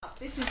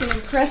This is an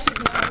impressive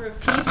number of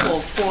people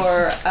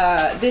for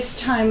this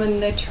time in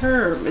the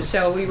term,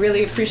 so we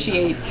really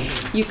appreciate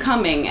you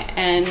coming.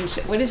 And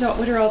what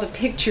are all the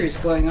pictures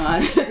going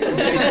on? Is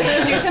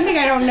there something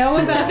I don't know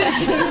about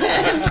this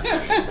event?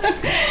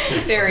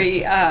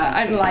 Very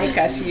unlike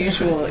us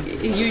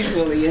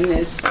usually in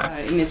this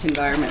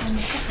environment.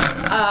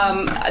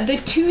 The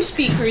two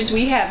speakers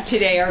we have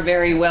today are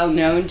very well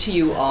known to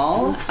you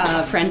all.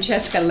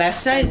 Francesca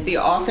Lessa is the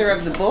author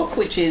of the book,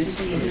 which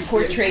is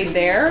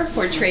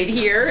portrayed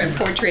here, and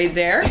portrayed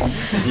there. And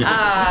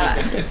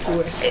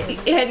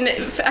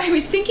I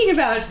was thinking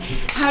about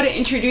how to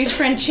introduce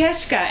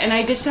Francesca, and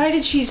I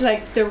decided she's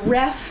like the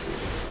ref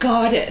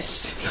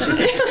goddess.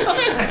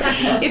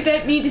 If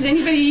that means, does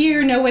anybody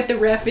here know what the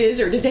ref is,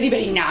 or does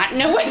anybody not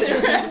know what the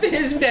ref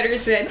is, better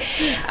said?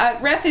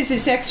 Ref is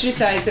this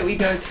exercise that we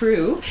go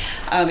through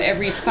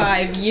every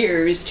 5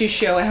 years to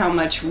show how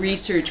much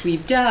research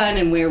we've done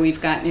and where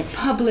we've gotten it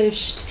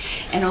published,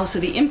 and also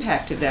the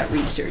impact of that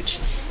research.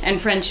 And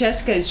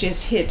Francesca has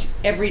just hit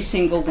every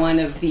single one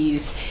of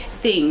these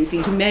things,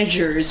 these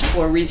measures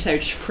for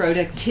research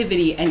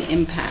productivity and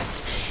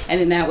impact. And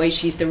in that way,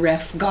 she's the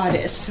ref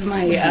goddess.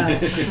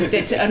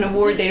 That's an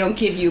award they don't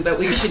give you, but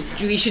we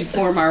should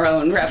form our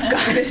own ref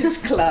goddess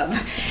club.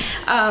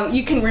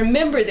 You can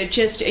remember that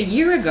just a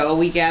year ago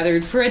we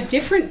gathered for a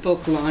different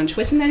book launch.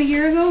 Wasn't that a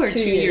year ago or 2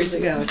 years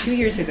ago? 2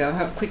 years ago.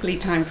 How quickly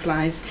time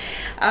flies.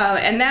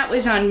 And that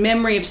was on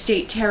memory of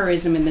state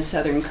terrorism in the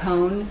Southern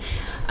Cone.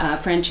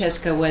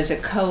 Francesca was a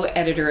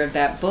co-editor of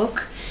that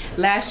book.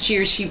 Last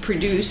year, she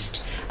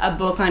produced a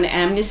book on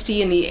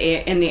amnesty in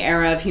the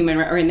era of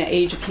in the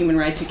age of human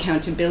rights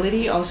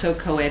accountability, also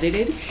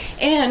co-edited,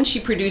 and she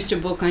produced a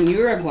book on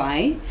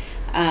Uruguay,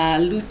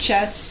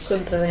 Luchas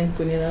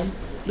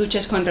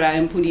contra la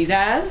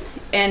Impunidad,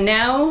 and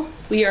now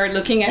we are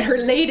looking at her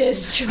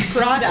latest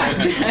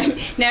product.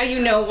 Now you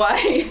know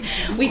why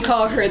we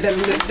call her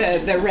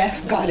the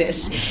ref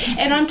goddess.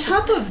 And on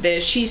top of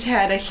this, she's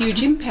had a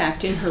huge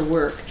impact in her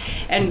work.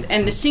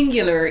 And the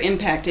singular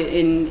impact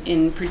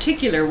in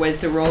particular was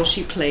the role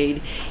she played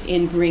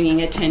in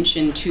bringing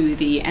attention to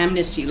the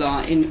amnesty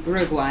law in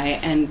Uruguay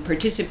and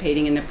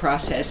participating in the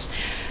process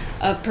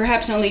of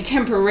perhaps only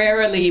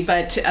temporarily,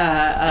 but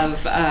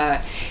of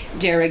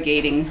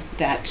derogating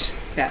that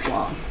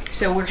law.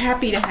 So we're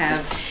happy to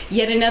have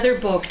yet another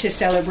book to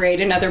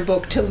celebrate, another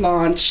book to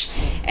launch,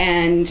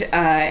 and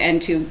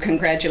to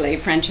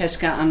congratulate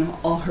Francesca on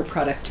all her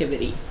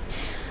productivity.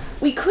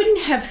 We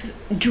couldn't have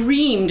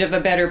dreamed of a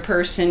better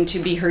person to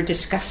be her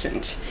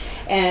discussant.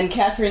 And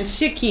Catherine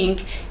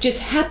Sikkink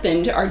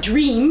our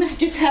dream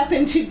just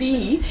happened to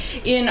be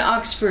in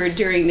Oxford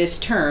during this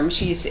term.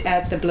 She's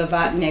at the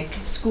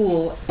Blavatnik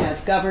School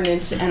of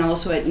Governance and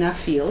also at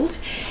Nuffield,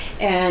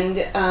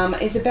 and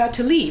is about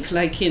to leave,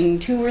 like in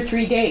 2 or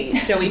 3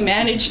 days. So we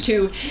managed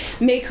to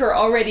make her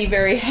already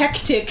very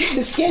hectic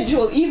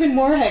schedule even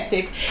more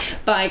hectic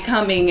by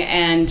coming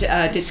and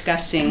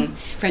discussing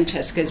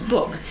Francesca's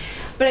book.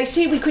 But I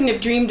say we couldn't have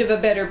dreamed of a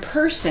better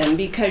person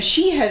because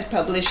she has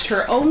published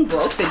her own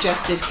book, The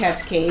Justice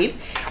Cascade,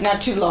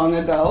 not too long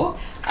ago.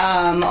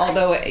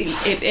 Although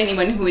if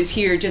anyone who was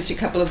here just a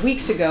couple of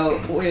weeks ago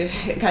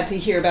got to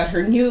hear about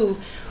her new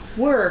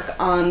work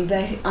on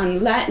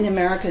Latin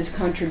America's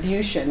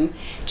contribution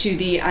to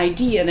the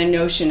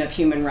notion of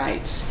human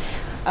rights.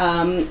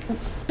 But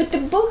the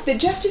book, The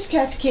Justice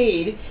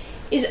Cascade,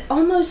 is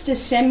almost a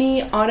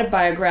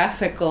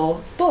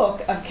semi-autobiographical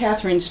book of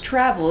Catherine's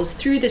travels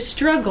through the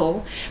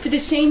struggle for the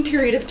same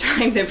period of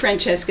time that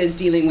Francesca is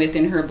dealing with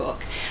in her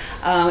book.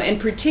 And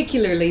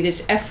particularly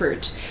this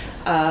effort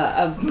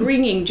of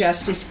bringing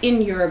justice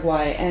in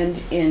Uruguay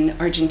and in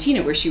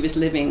Argentina, where she was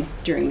living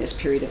during this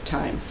period of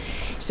time.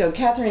 So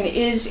Catherine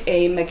is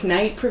a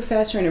McKnight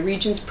professor and a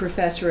Regents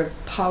Professor of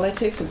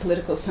Politics and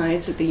Political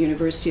Science at the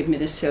University of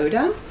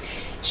Minnesota.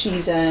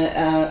 She's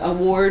an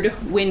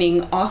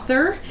award-winning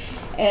author,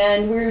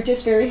 and we're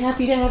just very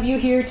happy to have you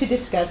here to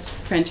discuss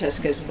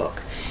Francesca's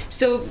book.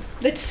 So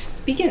let's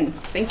begin.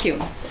 Thank you.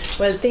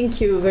 Well,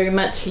 thank you very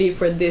much, Lee,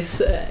 for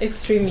this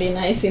extremely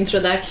nice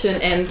introduction,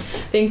 and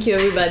thank you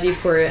everybody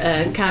for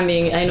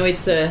coming. I know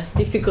it's a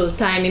difficult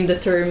time in the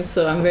term,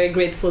 so I'm very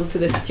grateful to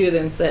the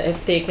students that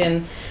have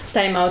taken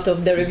time out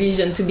of the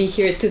revision to be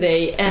here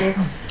today. And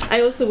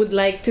I also would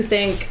like to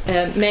thank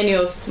many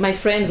of my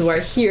friends who are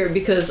here,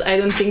 because I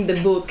don't think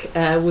the book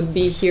would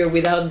be here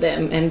without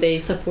them, and they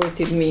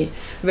supported me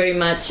very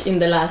much in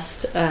the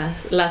last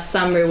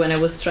summer when I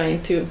was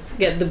trying to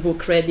get the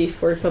book ready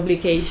for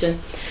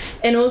publication.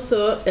 And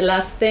also, a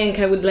last thank,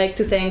 I would like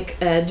to thank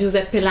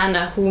Giuseppe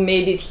Lana, who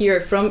made it here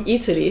from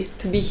Italy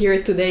to be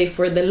here today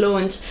for the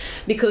launch,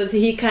 because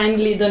he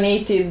kindly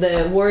donated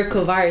the work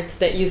of art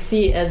that you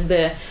see as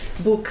the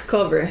book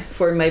cover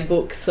for my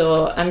book.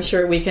 So I'm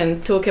sure we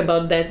can talk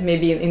about that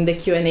maybe in the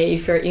Q&A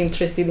if you're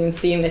interested in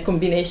seeing a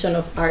combination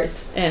of art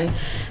and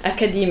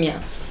academia.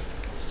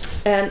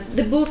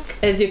 The book,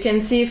 as you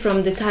can see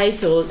from the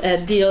title,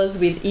 deals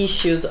with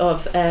issues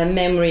of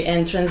memory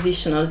and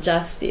transitional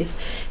justice.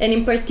 And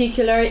in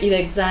particular, it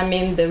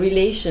examined the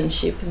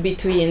relationship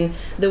between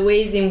the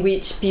ways in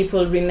which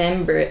people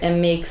remember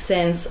and make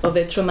sense of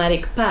a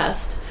traumatic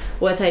past,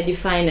 what I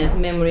define as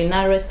memory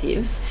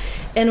narratives,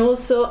 and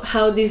also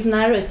how these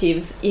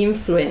narratives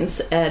influence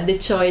the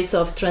choice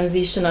of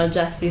transitional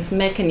justice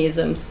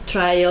mechanisms,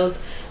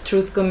 trials,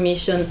 truth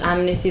commissions,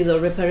 amnesties, or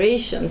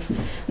reparations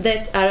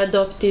that are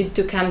adopted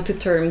to come to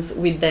terms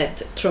with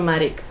that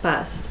traumatic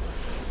past.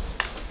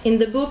 In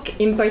the book,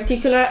 in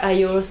particular,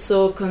 I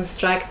also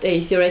construct a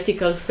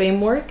theoretical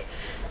framework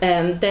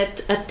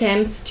that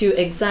attempts to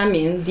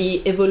examine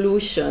the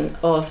evolution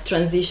of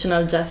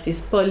transitional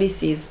justice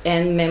policies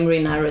and memory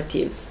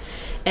narratives.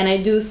 And I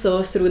do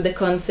so through the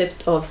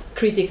concept of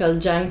critical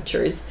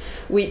junctures,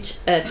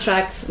 which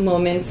tracks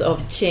moments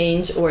of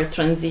change or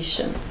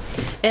transition.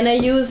 And I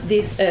use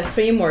this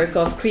framework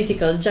of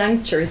critical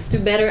junctures to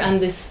better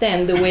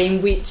understand the way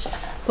in which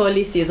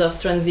policies of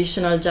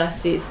transitional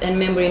justice and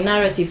memory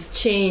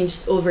narratives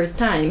changed over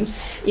time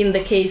in the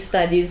case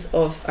studies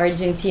of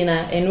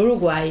Argentina and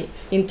Uruguay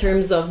in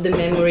terms of the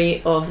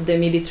memory of the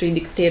military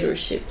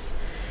dictatorships.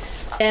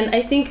 And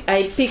I think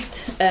I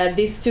picked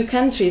these two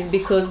countries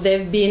because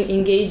they've been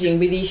engaging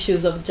with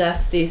issues of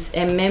justice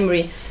and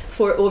memory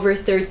for over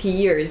 30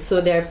 years,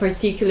 so they're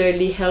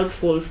particularly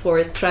helpful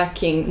for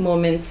tracking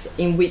moments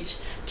in which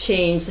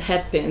change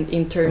happened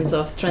in terms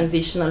of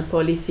transitional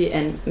policy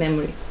and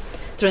memory,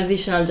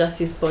 transitional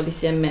justice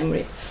policy and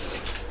memory.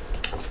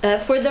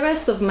 For the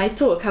rest of my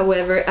talk,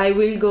 however, I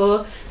will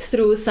go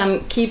through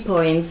some key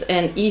points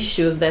and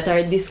issues that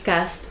are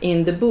discussed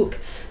in the book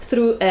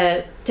through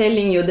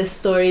telling you the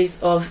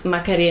stories of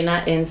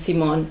Macarena and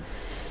Simón.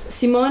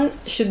 Simón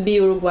should be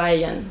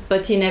Uruguayan,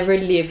 but he never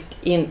lived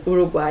in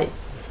Uruguay.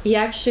 He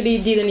actually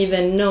didn't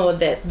even know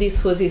that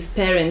this was his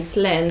parents'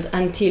 land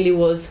until he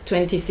was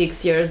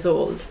 26 years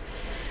old.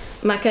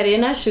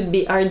 Macarena should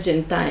be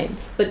Argentine,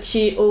 but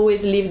she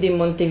always lived in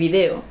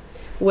Montevideo,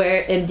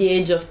 where at the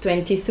age of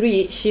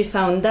 23 she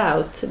found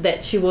out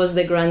that she was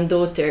the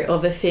granddaughter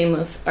of a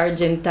famous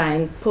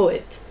Argentine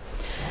poet.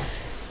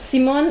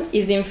 Simón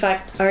is in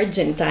fact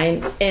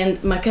Argentine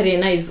and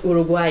Macarena is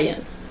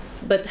Uruguayan.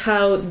 But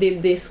how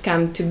did this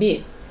come to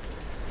be?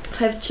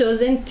 I've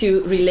chosen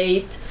to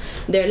relate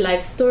their life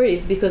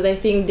stories because I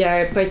think they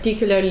are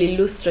particularly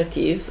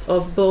illustrative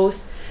of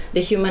both the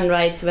human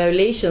rights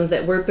violations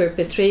that were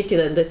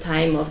perpetrated at the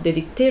time of the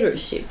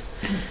dictatorships,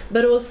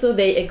 but also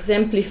they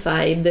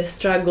exemplify the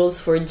struggles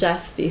for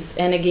justice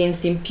and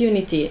against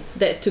impunity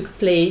that took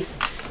place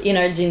in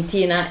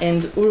Argentina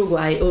and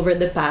Uruguay over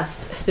the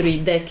past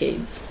 3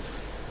 decades.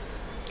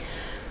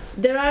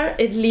 There are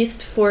at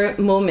least 4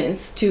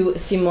 moments to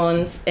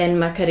Simón's and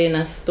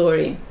Macarena's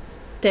story: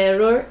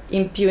 terror,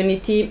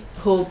 impunity,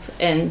 hope,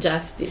 and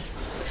justice.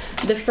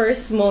 The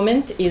first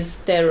moment is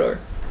terror.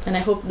 And I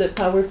hope the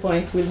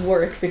PowerPoint will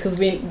work because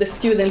the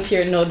students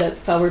here know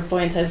that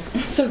PowerPoint has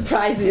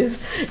surprises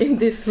in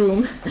this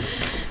room.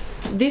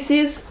 This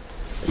is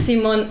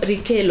Simón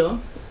Riquello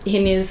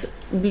in his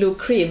blue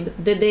crib,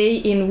 the day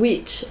in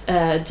which,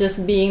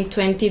 just being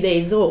 20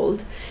 days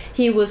old,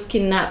 he was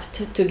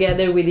kidnapped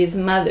together with his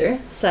mother,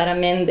 Sara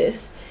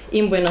Méndez,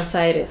 in Buenos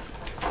Aires.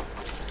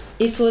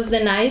 It was the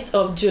night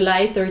of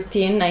July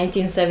 13,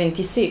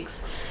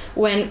 1976,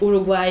 when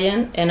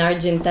Uruguayan and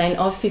Argentine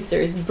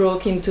officers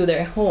broke into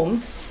their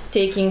home,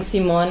 taking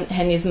Simón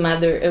and his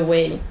mother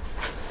away.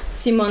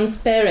 Simón's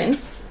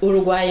parents,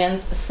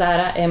 Uruguayans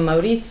Sara and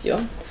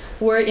Mauricio,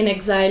 were in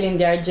exile in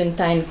the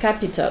Argentine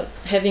capital,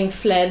 having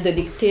fled the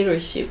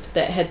dictatorship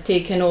that had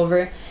taken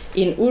over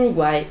in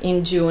Uruguay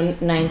in June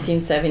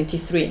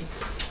 1973.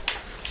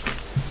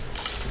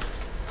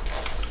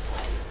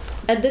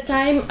 At the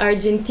time,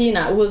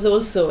 Argentina was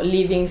also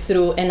living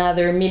through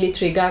another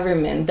military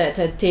government that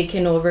had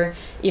taken over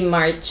in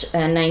March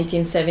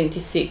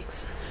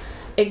 1976.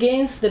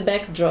 Against the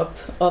backdrop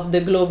of the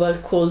global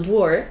Cold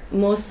War,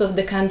 most of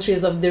the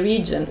countries of the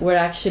region were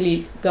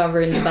actually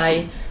governed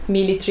by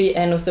military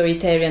and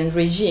authoritarian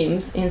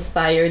regimes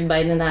inspired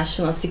by the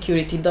national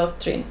security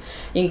doctrine,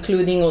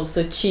 including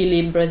also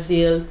Chile,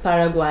 Brazil,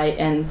 Paraguay,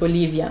 and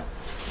Bolivia.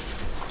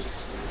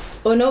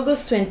 On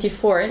August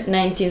 24,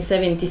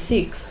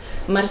 1976,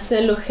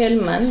 Marcelo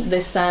Hellman,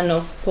 the son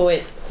of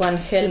poet Juan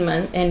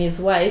Hellman, and his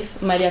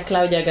wife, Maria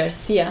Claudia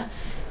Garcia,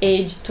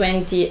 aged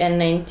 20 and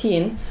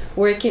 19,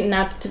 were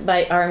kidnapped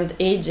by armed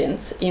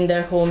agents in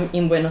their home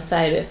in Buenos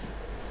Aires.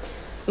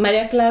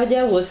 Maria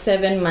Claudia was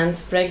 7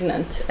 months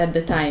pregnant at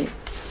the time.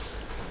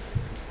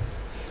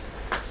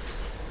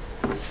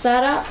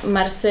 Sara,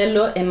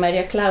 Marcelo, and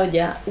Maria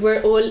Claudia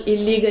were all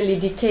illegally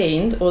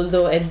detained,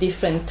 although at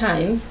different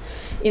times,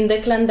 in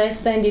the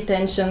clandestine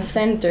detention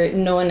center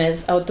known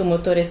as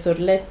Automotores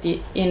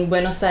Orletti in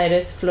Buenos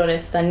Aires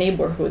Floresta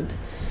neighborhood.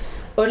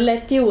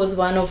 Orletti was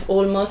one of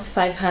almost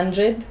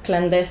 500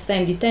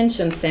 clandestine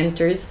detention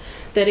centers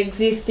that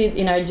existed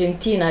in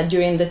Argentina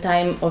during the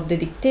time of the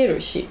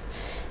dictatorship,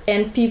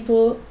 And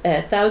people,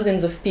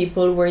 thousands of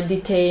people were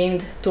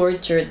detained,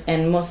 tortured,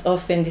 and most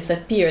often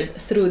disappeared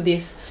through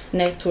this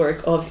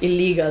network of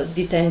illegal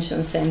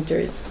detention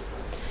centers.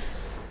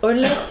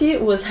 Orletti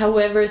was,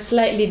 however,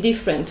 slightly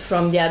different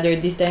from the other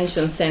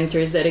detention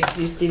centers that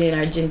existed in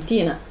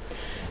Argentina.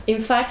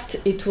 In fact,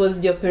 it was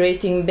the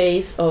operating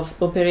base of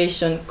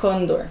Operation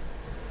Condor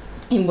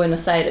in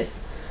Buenos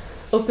Aires.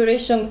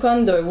 Operation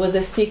Condor was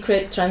a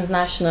secret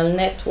transnational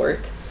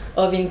network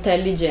of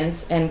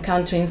intelligence and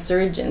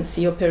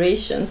counterinsurgency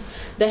operations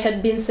that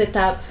had been set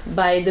up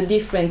by the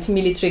different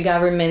military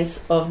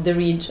governments of the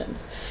region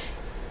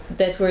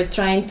that were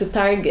trying to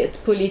target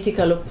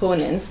political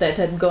opponents that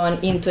had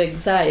gone into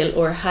exile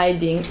or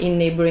hiding in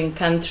neighboring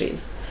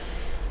countries.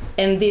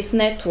 And this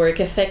network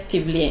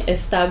effectively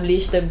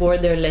established a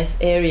borderless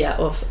area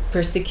of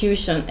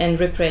persecution and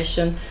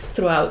repression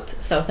throughout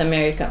South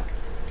America.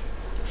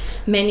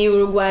 Many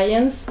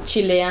Uruguayans,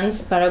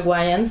 Chileans,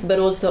 Paraguayans, but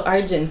also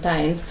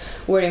Argentines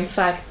were in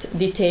fact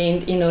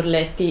detained in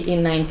Orletti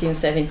in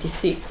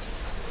 1976.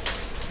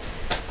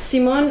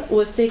 Simón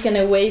was taken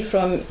away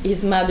from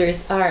his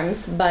mother's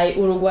arms by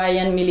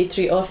Uruguayan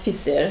military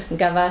officer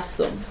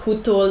Gavasso,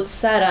 who told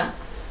Sara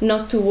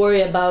not to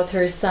worry about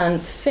her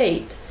son's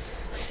fate,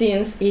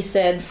 since he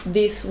said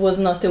this was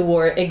not a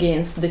war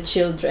against the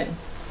children.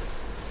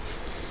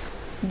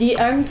 The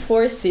armed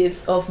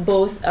forces of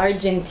both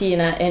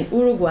Argentina and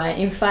Uruguay,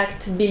 in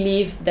fact,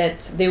 believed that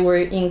they were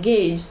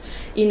engaged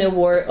in a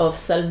war of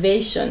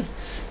salvation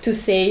to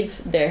save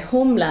their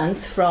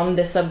homelands from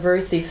the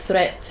subversive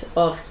threat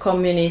of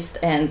communist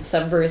and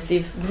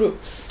subversive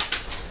groups.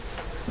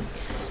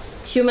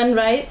 Human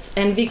rights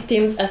and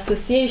victims'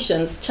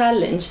 associations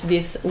challenged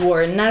this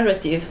war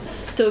narrative,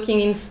 talking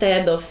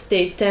instead of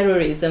state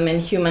terrorism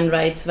and human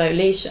rights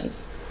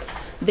violations.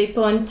 They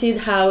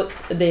pointed out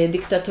the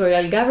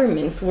dictatorial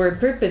governments were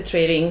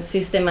perpetrating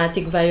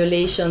systematic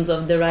violations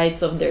of the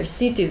rights of their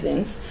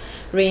citizens,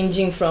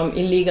 ranging from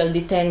illegal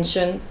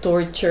detention,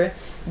 torture,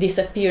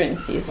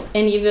 disappearances,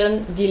 and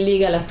even the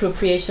illegal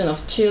appropriation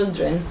of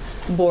children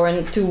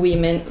born to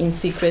women in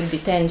secret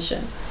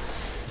detention.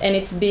 And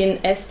it's been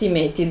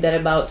estimated that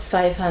about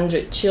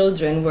 500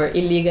 children were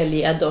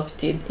illegally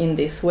adopted in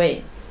this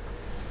way.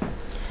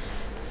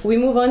 We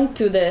move on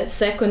to the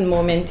second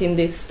moment in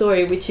this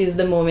story, which is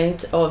the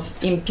moment of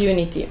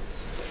impunity.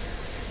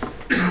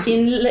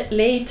 In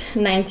late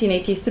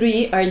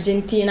 1983,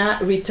 Argentina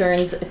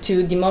returns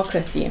to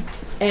democracy,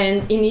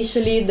 and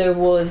initially there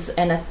was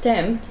an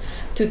attempt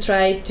to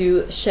try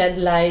to shed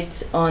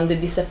light on the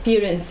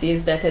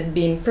disappearances that had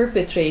been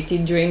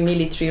perpetrated during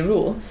military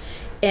rule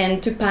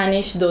and to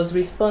punish those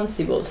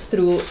responsible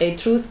through a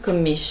truth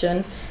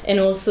commission and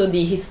also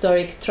the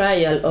historic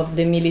trial of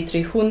the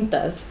military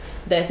juntas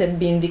that had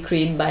been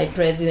decreed by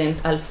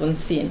President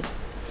Alfonsín.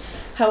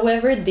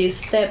 However,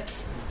 these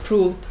steps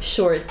proved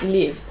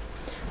short-lived.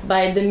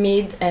 By the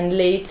mid and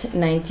late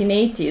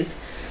 1980s,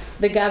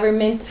 the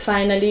government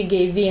finally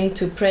gave in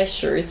to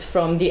pressures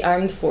from the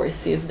armed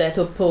forces that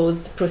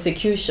opposed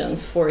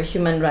prosecutions for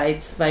human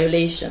rights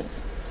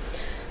violations.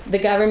 The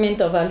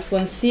government of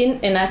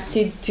Alfonsín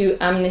enacted two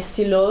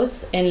amnesty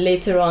laws, and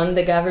later on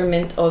the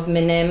government of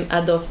Menem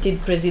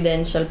adopted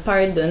presidential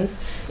pardons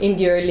in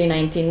the early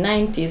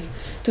 1990s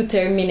to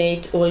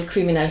terminate all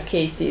criminal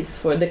cases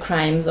for the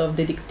crimes of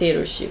the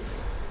dictatorship.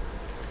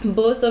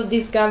 Both of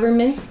these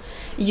governments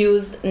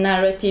used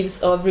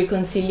narratives of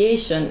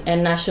reconciliation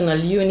and national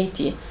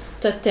unity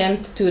to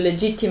attempt to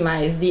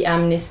legitimize the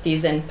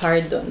amnesties and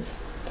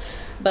pardons.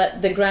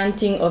 But the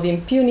granting of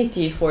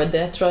impunity for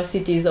the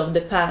atrocities of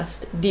the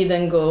past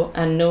didn't go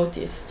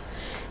unnoticed.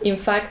 In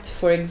fact,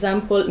 for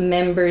example,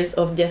 members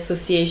of the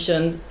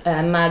association's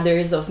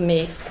Mothers of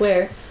May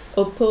Square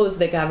opposed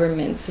the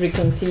government's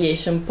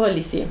reconciliation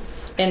policy,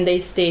 and they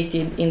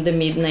stated in the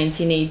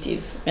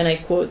mid-1980s, and I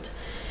quote,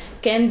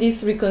 "Can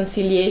this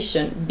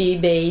reconciliation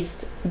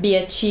be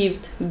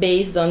achieved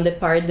based on the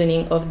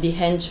pardoning of the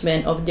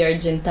henchmen of the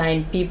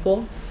Argentine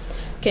people?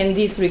 Can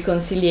this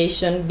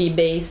reconciliation be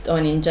based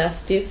on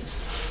injustice?"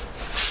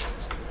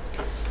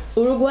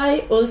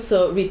 Uruguay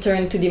also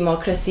returned to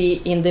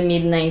democracy in the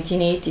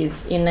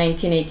mid-1980s, in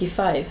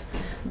 1985.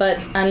 But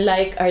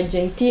unlike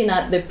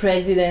Argentina, the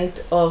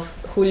president of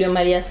Julio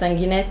Maria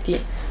Sanguinetti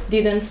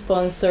didn't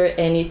sponsor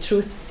any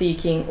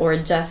truth-seeking or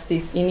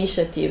justice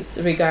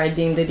initiatives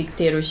regarding the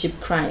dictatorship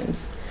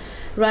crimes.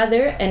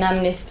 Rather, an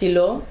amnesty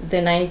law,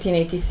 the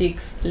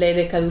 1986 Ley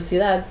de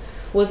Caducidad,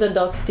 was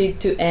adopted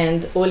to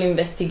end all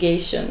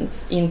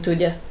investigations into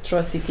the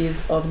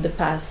atrocities of the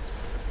past.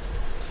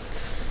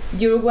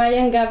 The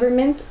Uruguayan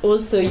government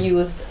also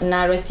used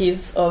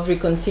narratives of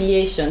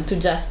reconciliation to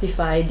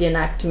justify the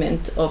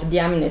enactment of the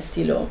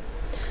amnesty law.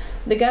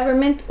 The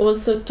government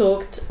also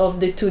talked of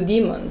the two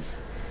demons,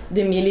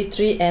 the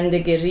military and the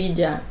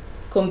guerrilla,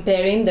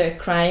 comparing their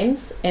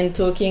crimes and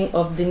talking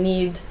of the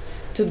need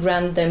to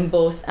grant them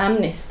both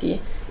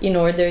amnesty in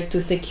order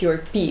to secure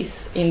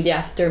peace in the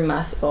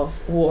aftermath of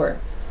war.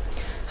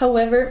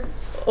 However,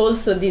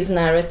 also these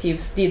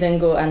narratives didn't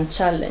go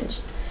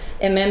unchallenged,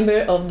 A member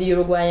of the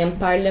Uruguayan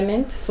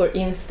parliament, for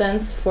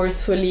instance,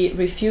 forcefully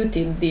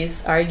refuted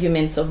these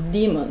arguments of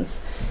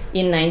demons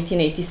in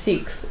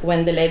 1986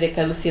 when the Ley de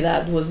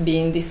Caducidad was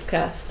being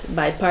discussed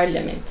by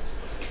parliament.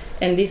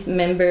 And this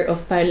member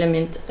of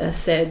parliament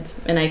said,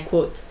 and I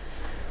quote,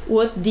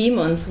 "What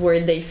demons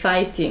were they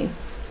fighting?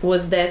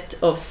 Was that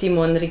of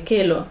Simón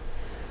Riqueló?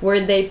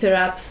 Were they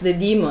perhaps the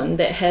demon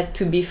that had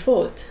to be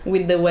fought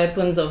with the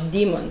weapons of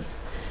demons?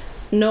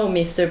 No,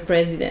 Mr.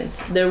 President,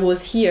 there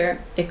was here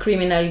a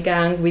criminal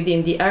gang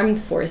within the armed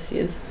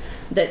forces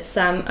that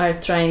some are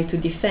trying to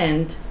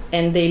defend,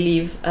 and they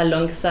live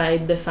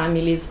alongside the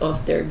families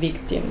of their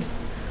victims."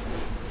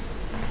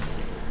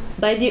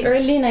 By the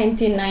early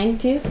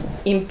 1990s,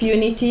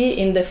 impunity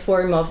in the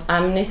form of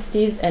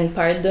amnesties and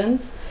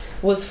pardons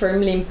was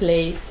firmly in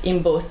place in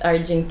both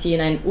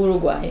Argentina and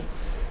Uruguay,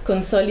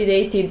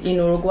 consolidated in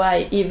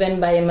Uruguay even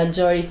by a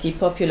majority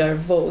popular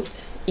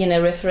vote in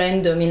a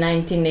referendum in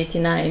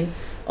 1989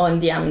 on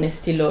the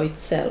amnesty law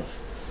itself.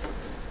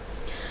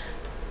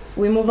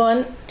 We move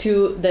on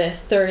to the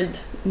third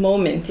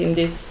moment in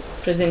this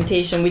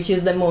presentation, which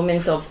is the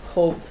moment of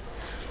hope.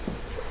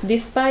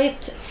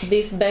 Despite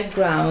this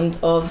background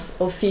of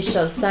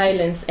official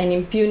silence and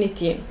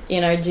impunity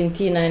in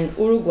Argentina and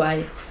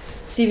Uruguay,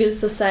 civil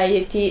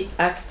society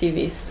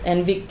activists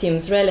and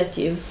victims'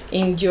 relatives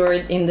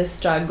endured in the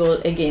struggle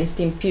against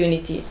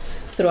impunity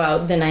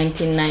throughout the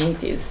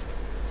 1990s.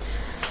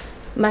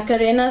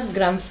 Macarena's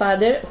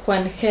grandfather,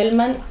 Juan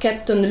Gelman,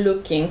 kept on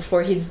looking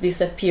for his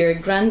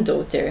disappeared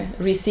granddaughter,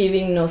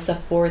 receiving no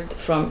support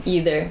from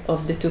either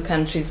of the two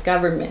countries'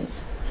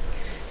 governments.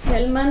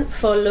 Gelman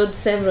followed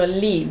several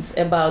leads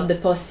about the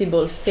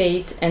possible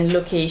fate and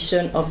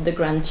location of the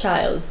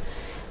grandchild,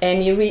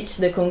 and he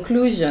reached the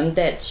conclusion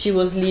that she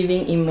was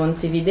living in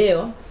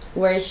Montevideo,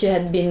 where she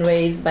had been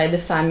raised by the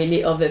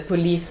family of a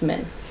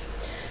policeman.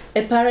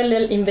 A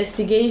parallel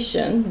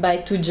investigation by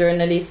two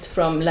journalists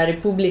from La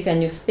República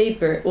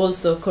newspaper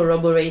also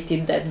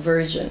corroborated that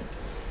version.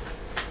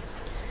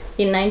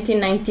 In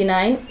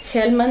 1999,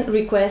 Gelman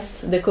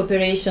requests the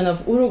cooperation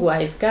of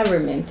Uruguay's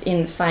government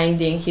in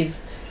finding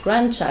his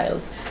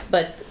grandchild,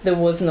 but there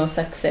was no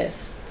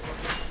success.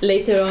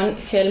 Later on,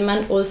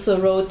 Gelman also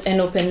wrote an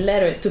open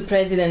letter to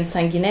President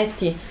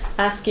Sanguinetti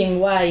asking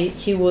why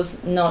he was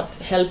not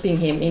helping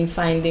him in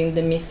finding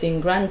the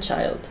missing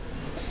grandchild.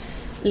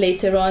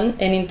 Later on,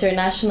 an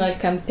international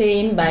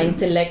campaign by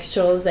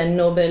intellectuals and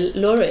Nobel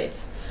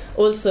laureates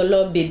also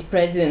lobbied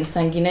President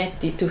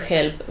Sanguinetti to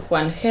help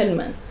Juan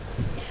Gelman.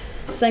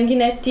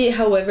 Sanguinetti,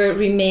 however,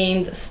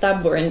 remained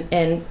stubborn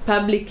and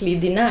publicly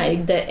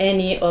denied that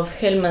any of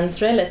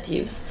Gelman's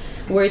relatives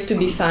were to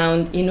be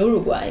found in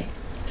Uruguay,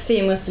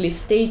 famously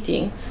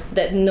stating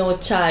that no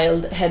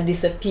child had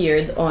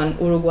disappeared on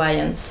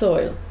Uruguayan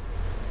soil.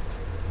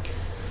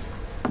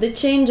 The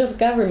change of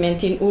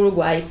government in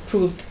Uruguay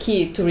proved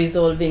key to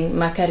resolving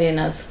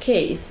Macarena's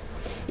case.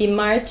 In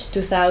March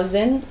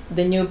 2000,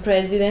 the new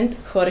president,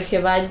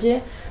 Jorge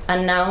Valle,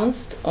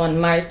 announced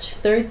on March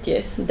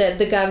 30th that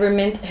the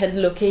government had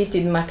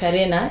located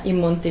Macarena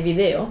in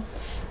Montevideo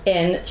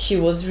and she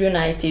was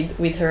reunited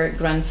with her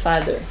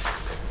grandfather.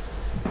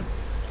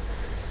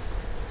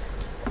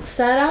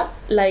 Sara,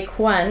 like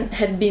Juan,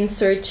 had been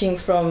searching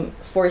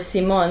for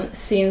Simón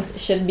since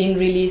she had been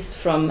released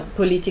from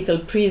political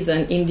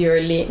prison in the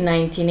early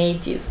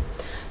 1980s.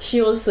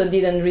 She also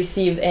didn't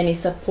receive any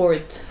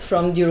support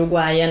from the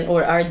Uruguayan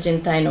or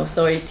Argentine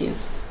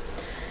authorities.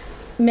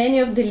 Many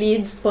of the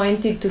leads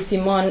pointed to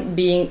Simón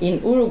being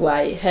in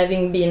Uruguay,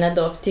 having been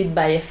adopted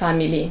by a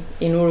family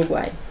in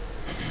Uruguay.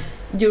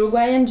 The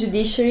Uruguayan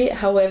judiciary,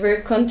 however,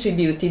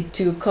 contributed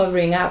to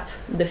covering up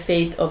the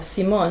fate of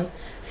Simón,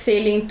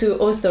 failing to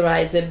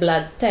authorize a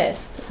blood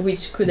test,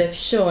 which could have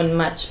shown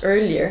much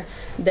earlier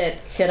that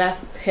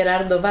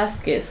Gerardo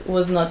Vázquez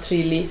was not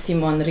really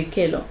Simón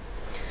Riqueló.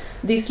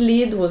 This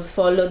lead was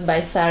followed by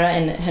Sara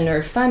and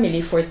her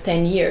family for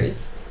 10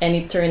 years, and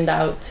it turned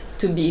out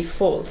to be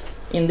false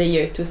in the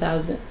year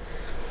 2000.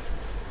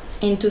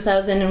 In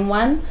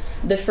 2001,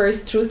 the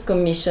first Truth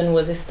Commission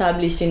was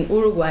established in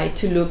Uruguay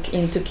to look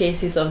into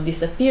cases of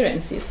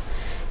disappearances,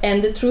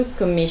 and the Truth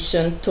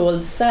Commission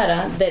told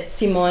Sara that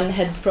Simón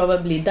had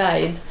probably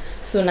died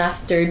soon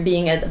after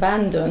being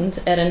abandoned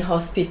at an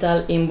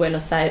hospital in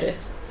Buenos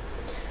Aires.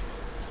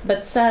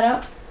 But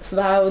Sara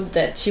vowed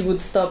that she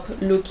would stop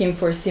looking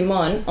for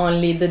Simón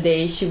only the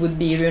day she would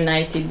be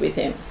reunited with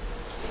him.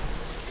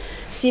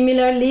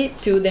 Similarly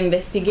to the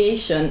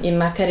investigation in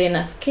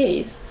Macarena's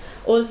case,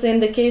 also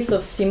in the case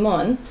of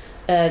Simón,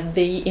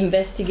 the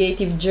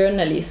investigative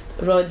journalist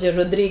Roger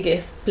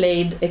Rodriguez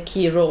played a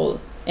key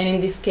role, and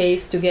in this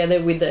case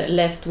together with the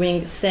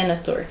left-wing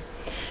senator.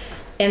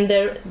 And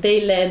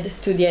they led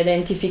to the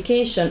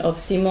identification of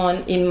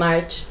Simón in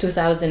March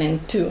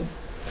 2002.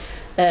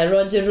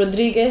 Roger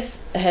Rodriguez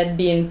had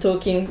been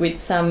talking with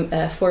some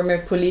former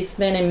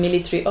policemen and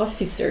military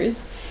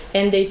officers,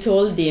 and they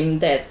told him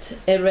that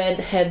a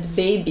red-haired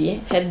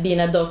baby had been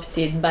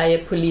adopted by a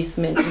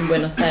policeman in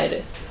Buenos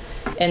Aires.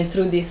 And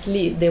through this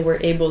lead, they were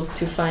able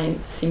to find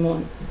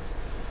Simón.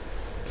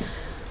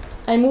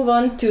 I move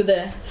on to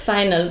the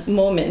final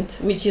moment,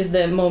 which is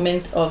the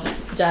moment of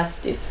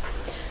justice.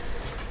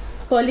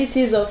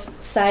 Policies of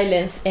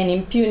silence and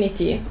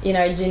impunity in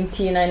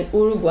Argentina and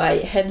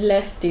Uruguay had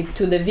left it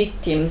to the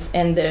victims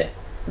and their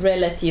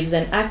relatives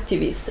and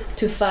activists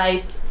to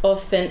fight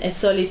often a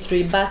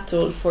solitary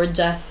battle for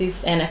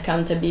justice and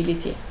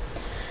accountability.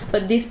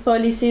 But these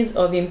policies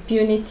of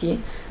impunity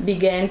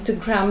began to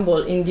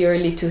crumble in the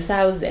early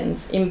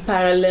 2000s in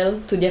parallel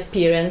to the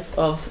appearance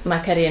of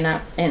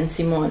Macarena and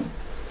Simón.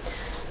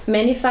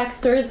 Many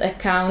factors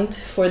account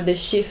for the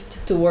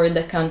shift toward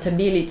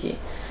accountability,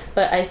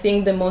 but I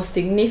think the most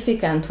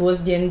significant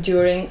was the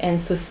enduring and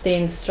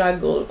sustained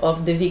struggle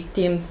of the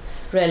victims,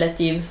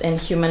 relatives, and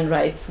human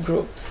rights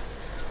groups.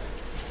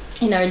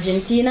 In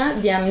Argentina,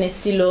 the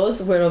amnesty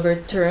laws were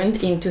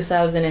overturned in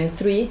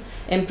 2003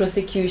 and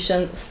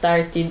prosecutions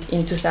started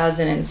in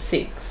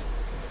 2006.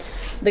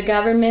 The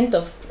government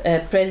of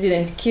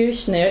President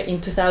Kirchner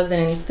in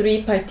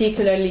 2003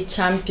 particularly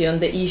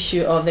championed the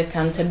issue of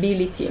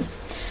accountability,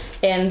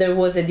 and there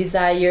was a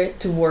desire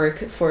to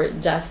work for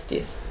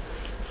justice.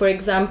 For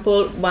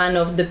example, one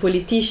of the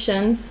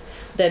politicians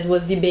that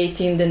was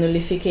debating the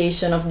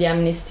nullification of the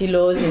amnesty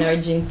laws in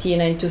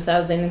Argentina in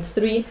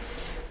 2003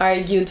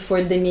 argued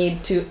for the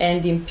need to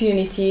end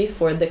impunity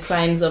for the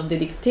crimes of the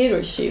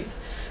dictatorship,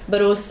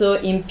 but also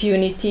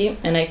impunity,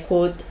 and I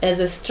quote, as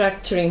a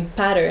structuring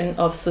pattern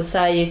of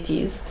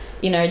societies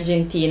in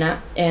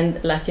Argentina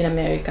and Latin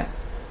America.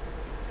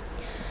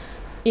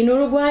 In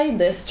Uruguay,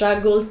 the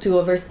struggle to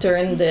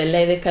overturn the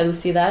Ley de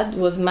Caducidad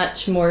was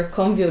much more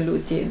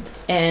convoluted,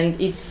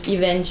 and its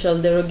eventual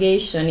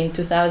derogation in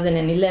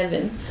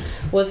 2011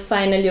 was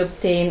finally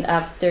obtained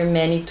after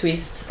many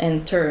twists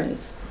and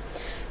turns.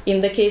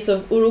 In the case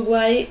of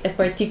Uruguay, a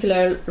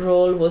particular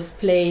role was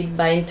played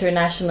by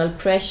international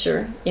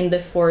pressure in the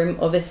form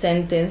of a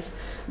sentence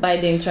by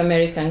the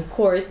Inter-American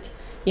Court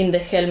in the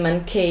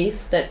Hellman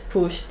case that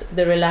pushed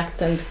the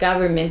reluctant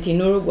government in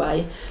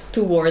Uruguay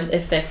toward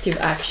effective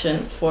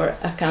action for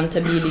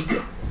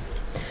accountability.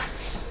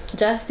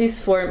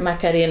 Justice for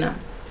Macarena.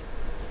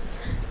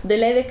 The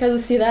Ley de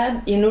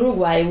Caducidad in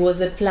Uruguay was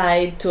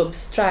applied to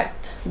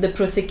obstruct the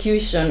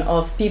prosecution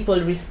of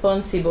people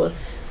responsible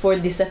for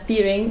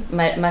disappearing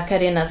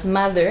Macarena's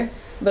mother,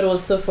 but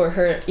also for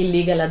her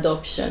illegal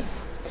adoption.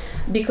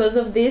 Because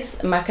of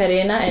this,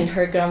 Macarena and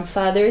her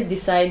grandfather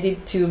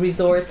decided to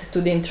resort to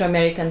the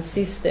Inter-American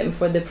System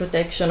for the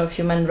Protection of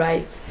Human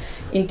Rights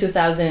in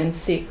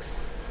 2006.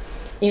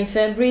 In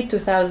February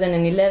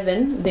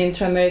 2011, the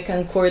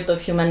Inter-American Court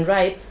of Human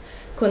Rights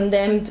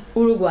condemned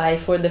Uruguay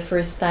for the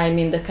first time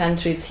in the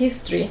country's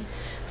history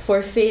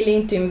for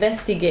failing to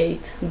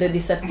investigate the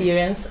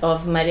disappearance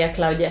of Maria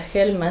Claudia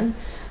Hellman,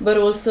 but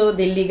also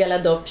the illegal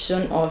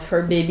adoption of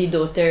her baby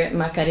daughter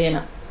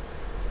Macarena.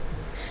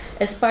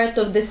 As part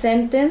of the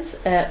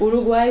sentence,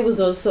 Uruguay was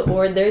also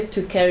ordered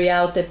to carry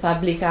out a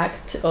public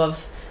act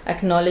of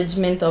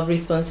acknowledgement of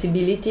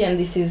responsibility, and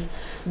this is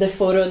the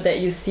photo that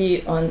you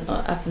see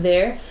up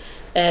there.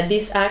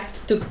 This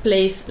act took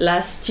place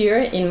last year,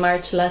 in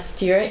March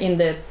last year, in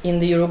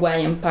the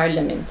Uruguayan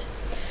parliament.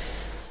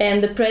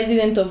 And the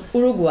president of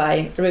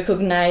Uruguay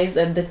recognized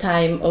at the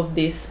time of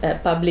this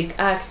public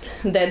act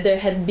that there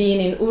had been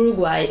in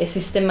Uruguay a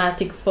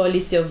systematic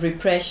policy of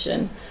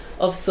repression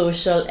of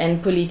social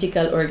and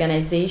political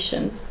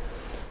organizations,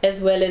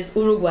 as well as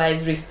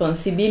Uruguay's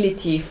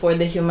responsibility for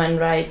the human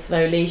rights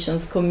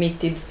violations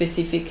committed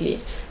specifically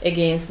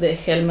against the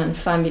Hellman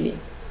family.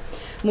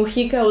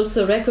 Mujica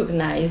also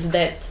recognized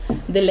that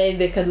the Ley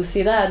de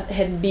Caducidad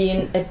had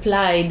been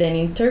applied and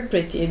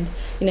interpreted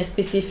in a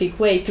specific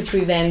way to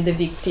prevent the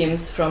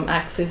victims from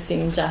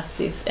accessing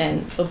justice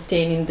and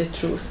obtaining the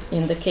truth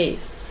in the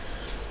case.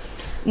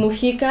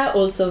 Mujica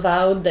also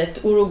vowed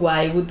that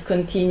Uruguay would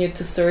continue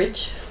to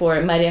search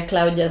for Maria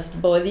Claudia's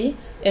body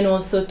and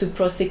also to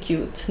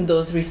prosecute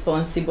those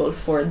responsible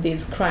for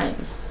these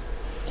crimes.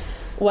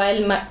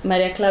 While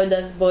Maria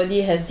Claudia's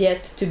body has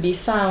yet to be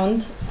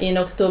found, in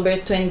October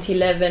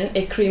 2011,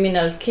 a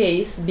criminal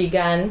case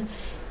began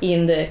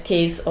in the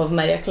case of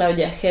Maria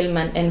Claudia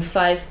Hellman, and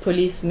 5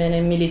 policemen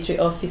and military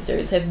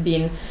officers have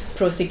been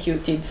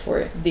prosecuted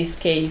for this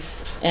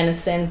case, and a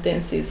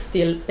sentence is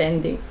still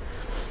pending.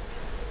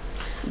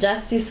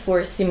 Justice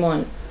for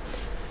Simón.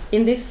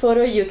 In this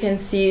photo, you can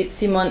see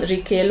Simón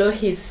Riquello,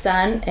 his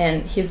son,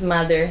 and his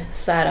mother,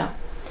 Sara.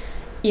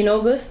 In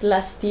August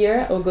last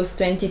year, August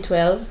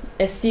 2012,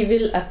 a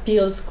civil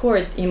appeals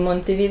court in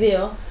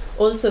Montevideo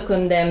also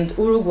condemned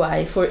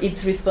Uruguay for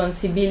its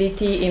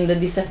responsibility in the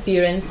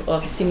disappearance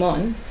of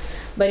Simón,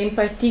 but in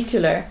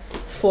particular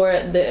for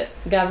the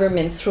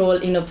government's role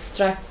in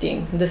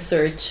obstructing the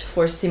search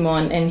for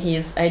Simón and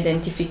his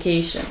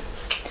identification.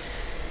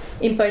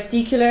 In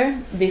particular,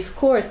 this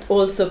court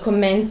also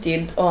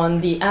commented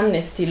on the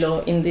amnesty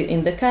law in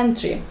the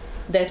country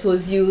that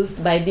was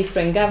used by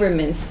different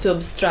governments to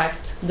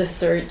obstruct the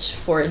search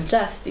for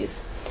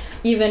justice,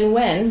 even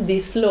when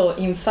this law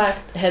in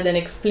fact had an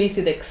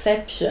explicit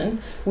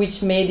exception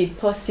which made it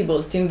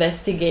possible to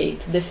investigate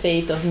the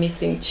fate of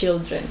missing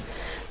children.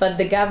 but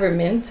the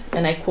government,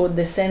 and I quote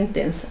the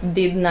sentence,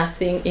 did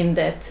nothing in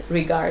that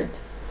regard.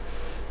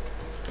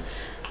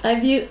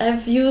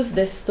 I've used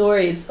the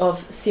stories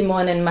of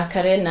Simone and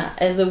Macarena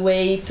as a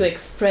way to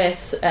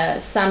express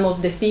some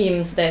of the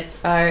themes that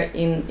are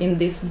in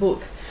this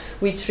book,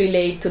 which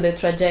relate to the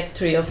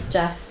trajectory of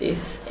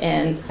justice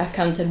and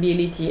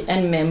accountability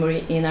and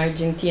memory in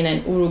Argentina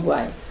and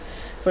Uruguay.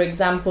 For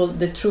example,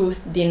 the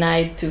truth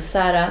denied to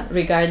Sara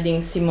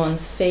regarding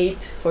Simone's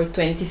fate for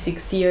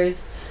 26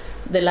 years,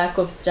 the lack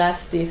of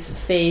justice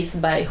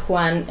faced by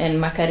Juan and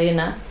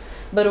Macarena,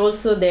 but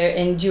also their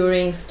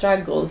enduring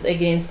struggles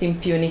against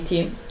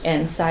impunity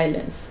and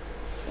silence.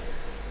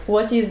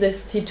 What is the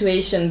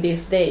situation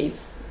these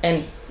days?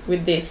 And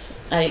with this,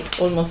 I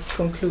almost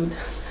conclude.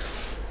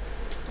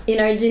 In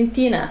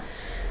Argentina,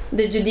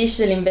 the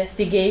judicial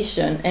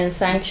investigation and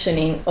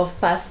sanctioning of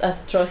past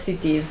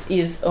atrocities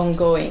is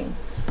ongoing.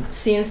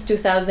 Since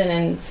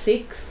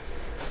 2006,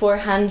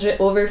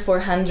 over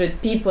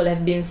 400 people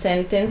have been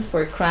sentenced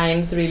for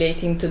crimes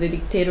relating to the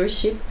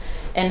dictatorship,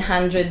 and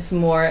hundreds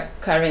more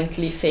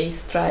currently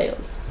face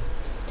trials.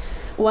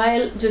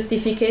 While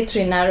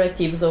justificatory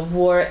narratives of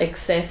war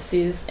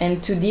excesses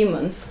and two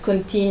demons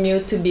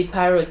continue to be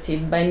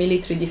parroted by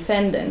military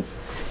defendants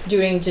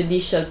during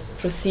judicial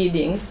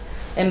proceedings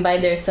and by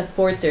their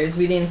supporters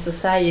within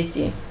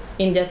society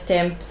in the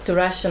attempt to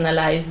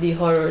rationalize the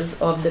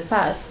horrors of the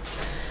past,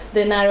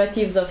 the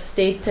narratives of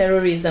state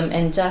terrorism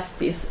and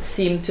justice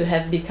seem to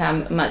have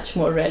become much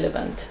more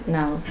relevant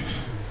now.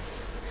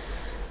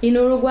 In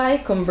Uruguay,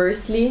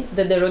 conversely,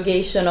 the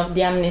derogation of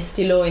the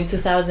amnesty law in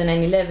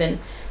 2011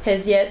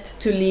 has yet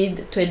to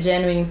lead to a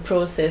genuine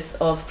process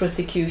of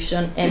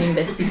prosecution and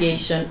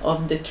investigation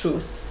of the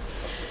truth.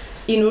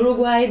 In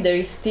Uruguay, there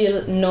is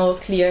still no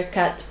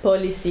clear-cut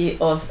policy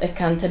of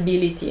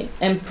accountability,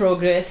 and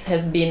progress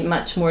has been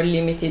much more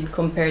limited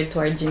compared to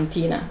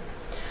Argentina.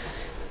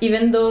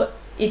 Even though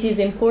it is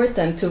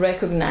important to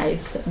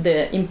recognize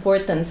the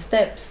important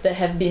steps that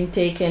have been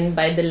taken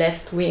by the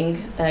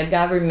left-wing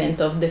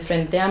government of the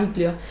Frente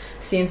Amplio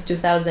since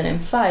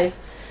 2005,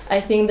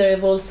 I think there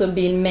have also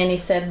been many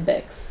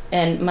setbacks,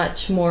 and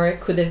much more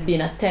could have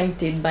been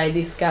attempted by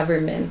this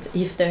government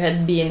if there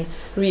had been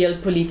real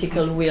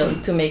political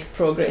will to make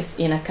progress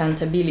in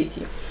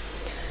accountability.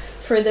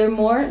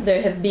 Furthermore,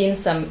 there have been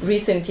some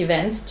recent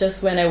events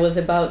just when I was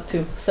about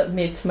to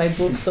submit my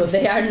book, so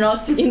they are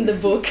not in the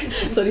book,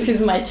 so this is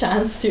my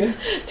chance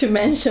to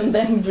mention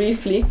them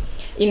briefly.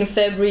 In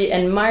February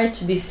and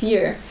March this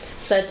year,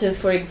 such as,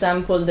 for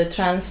example, the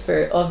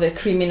transfer of a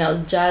criminal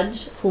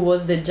judge, who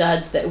was the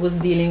judge that was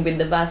dealing with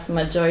the vast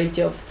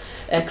majority of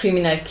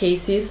criminal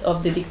cases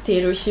of the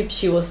dictatorship.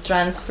 She was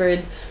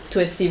transferred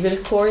to a civil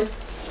court.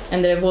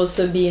 And there have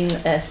also been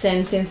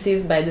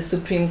sentences by the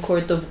Supreme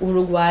Court of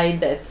Uruguay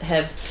that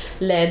have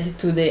led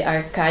to the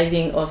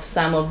archiving of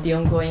some of the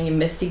ongoing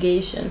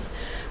investigations,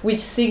 which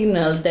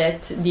signal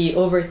that the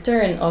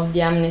overturn of the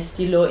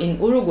amnesty law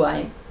in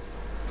Uruguay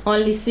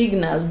only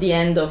signaled the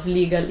end of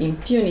legal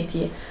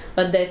impunity,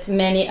 but that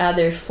many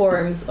other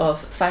forms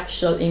of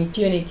factual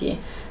impunity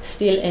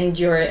still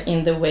endure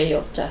in the way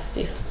of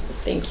justice.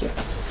 Thank you.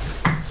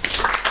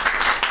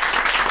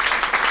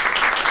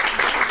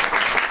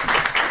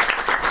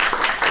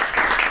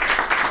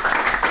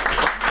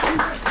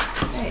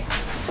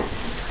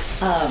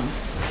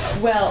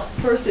 Well,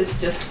 first, it's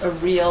just a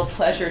real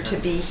pleasure to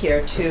be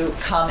here to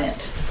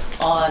comment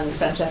on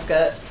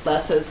Francesca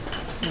Lessa's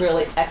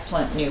really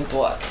excellent new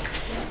book.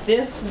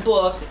 This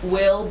book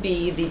will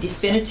be the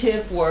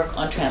definitive work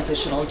on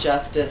transitional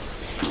justice,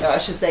 or I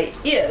should say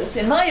is,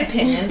 in my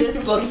opinion,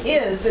 this book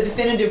is the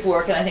definitive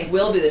work, and I think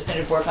will be the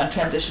definitive work on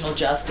transitional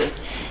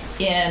justice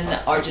in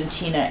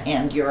Argentina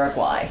and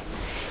Uruguay.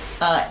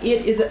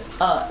 It is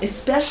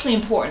especially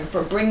important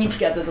for bringing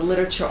together the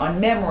literature on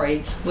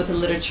memory with the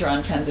literature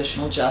on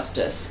transitional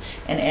justice.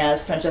 And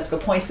as Francesca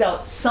points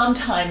out,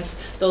 sometimes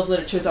those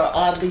literatures are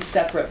oddly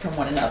separate from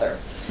one another.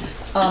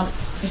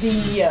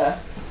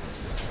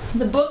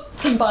 The book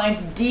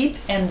combines deep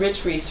and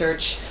rich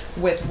research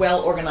with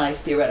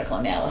well-organized theoretical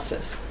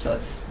analysis. So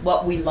it's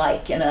what we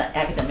like in an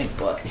academic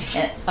book.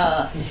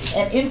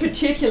 And in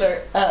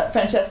particular,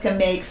 Francesca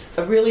makes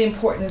a really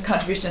important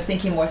contribution to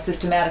thinking more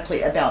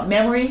systematically about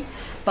memory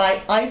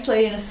by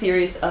isolating a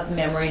series of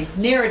memory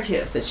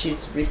narratives that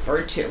she's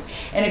referred to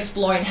and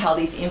exploring how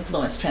these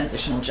influence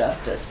transitional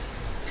justice.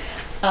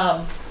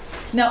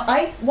 Now,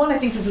 I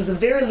think this is a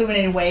very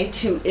illuminating way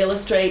to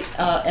illustrate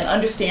and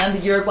understand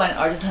the Uruguayan and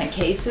Argentine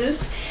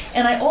cases.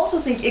 And I also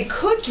think it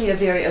could be a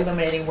very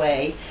illuminating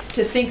way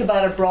to think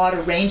about a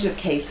broader range of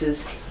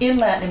cases in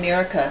Latin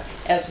America,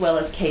 as well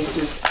as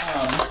cases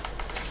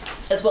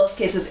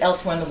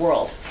elsewhere in the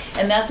world.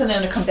 And that's something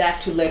I'm going to come back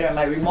to later in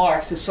my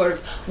remarks, is sort of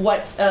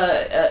what,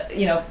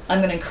 I'm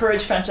going to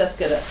encourage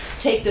Francesca to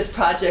take this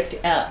project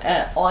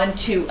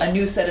onto a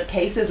new set of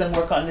cases and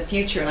work on in the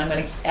future. And I'm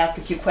going to ask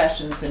a few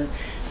questions and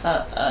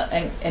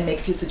make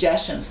a few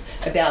suggestions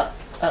about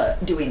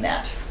doing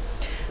that.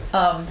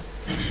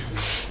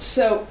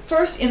 So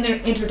first, in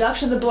the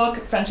introduction of the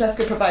book,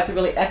 Francesca provides a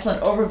really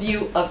excellent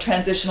overview of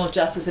transitional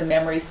justice and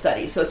memory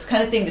studies. So it's the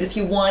kind of thing that if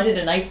you wanted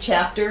a nice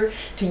chapter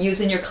to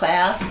use in your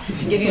class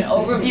to give you an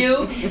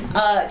overview,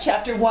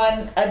 chapter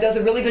 1 does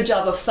a really good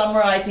job of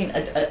summarizing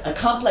a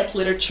complex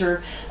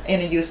literature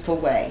in a useful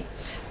way.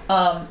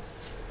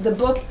 The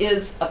book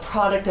is a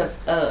product of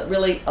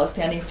really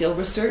outstanding field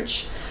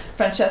research.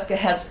 Francesca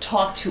has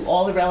talked to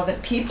all the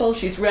relevant people,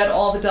 she's read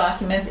all the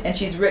documents, and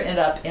she's written it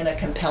up in a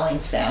compelling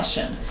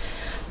fashion.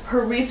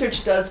 Her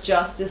research does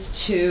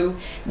justice to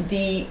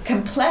the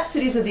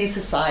complexities of these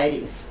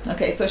societies.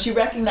 Okay, so she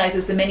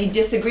recognizes the many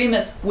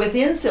disagreements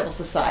within civil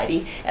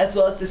society as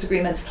well as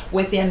disagreements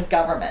within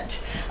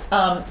government.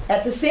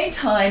 At the same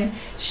time,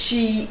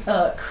 she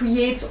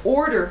creates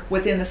order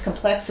within this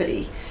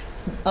complexity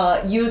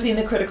using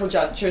the critical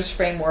junctures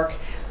framework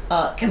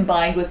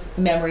combined with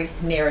memory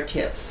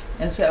narratives.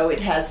 And so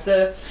it has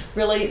the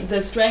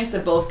strength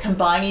of both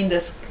combining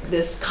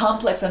this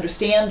complex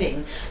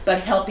understanding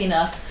but helping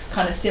us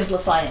kind of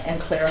simplify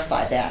and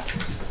clarify that.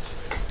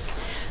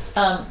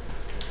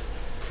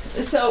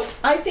 So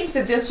I think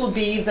that this will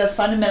be the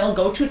fundamental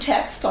go-to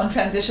text on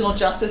transitional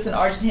justice in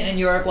Argentina and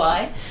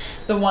Uruguay,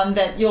 the one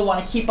that you'll want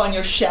to keep on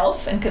your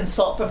shelf and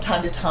consult from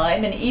time to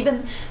time. And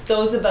even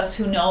those of us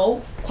who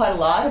know quite a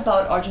lot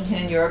about Argentina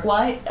and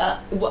Uruguay,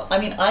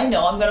 I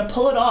know I'm going to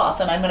pull it off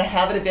and I'm going to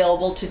have it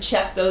available to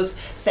check those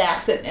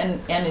facts and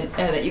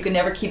that you can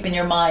never keep in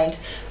your mind,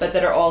 but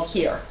that are all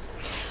here.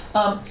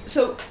 I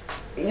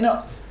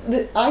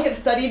have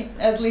studied,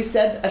 as Lee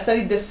said, I've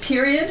studied this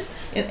period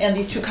and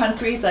these two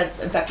countries. I've,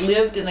 in fact,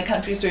 lived in the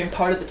countries during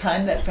part of the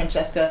time that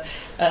Francesca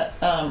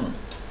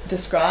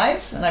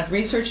describes, and I've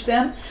researched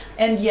them.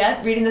 And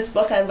yet, reading this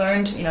book, I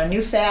learned,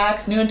 new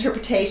facts, new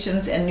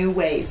interpretations, and new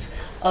ways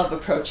of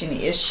approaching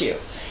the issue.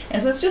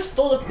 And so it's just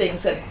full of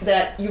things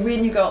that you read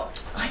and you go,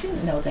 I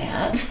didn't know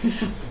that.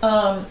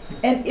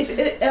 And if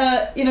it,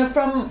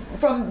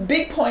 from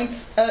big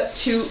points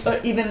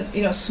to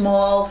even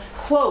small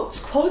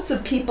quotes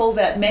of people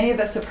that many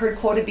of us have heard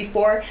quoted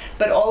before,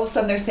 but all of a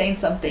sudden they're saying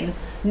something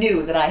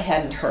new that I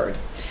hadn't heard.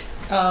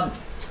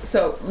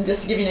 So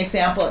just to give you an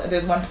example,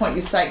 there's one point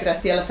you cite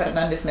Graciela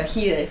Fernandez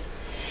Mercedes,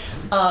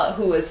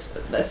 who is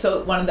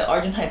one of the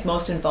Argentines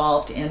most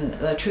involved in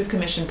the Truth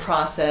Commission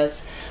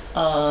process,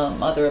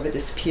 mother of a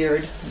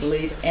disappeared, I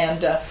believe.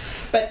 And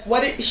but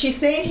she's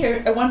saying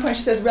here, at one point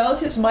she says,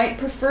 relatives might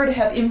prefer to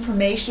have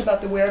information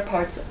about the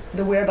whereabouts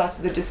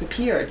of the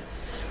disappeared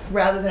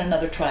rather than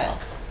another trial.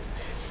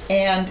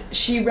 And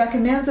she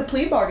recommends a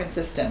plea bargain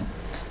system,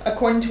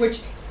 according to which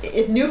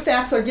if new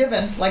facts are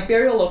given, like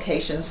burial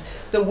locations,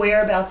 the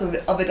whereabouts of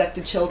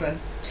abducted children,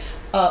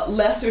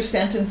 lesser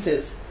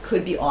sentences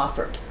could be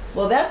offered.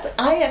 Well,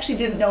 I actually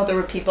didn't know there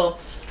were people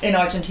in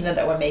Argentina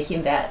that were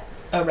making that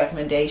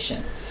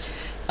recommendation.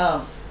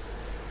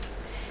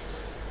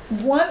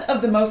 One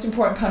of the most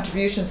important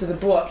contributions of the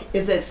book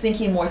is that it's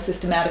thinking more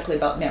systematically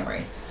about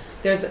memory.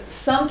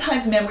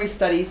 Sometimes memory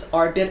studies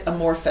are a bit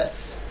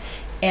amorphous.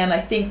 And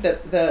I think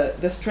that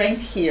the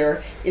strength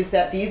here is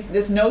that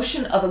this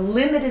notion of a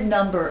limited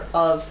number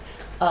of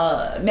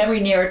memory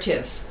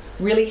narratives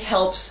really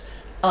helps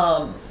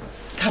kind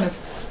of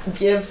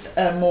give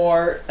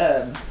more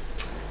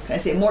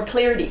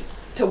clarity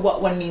to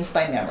what one means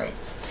by memory.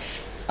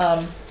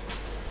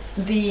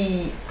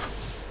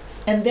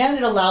 And then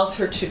it allows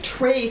her to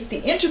trace the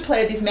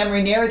interplay of these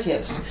memory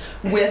narratives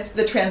with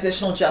the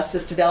transitional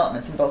justice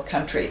developments in both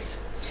countries.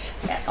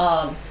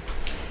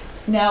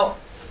 Now,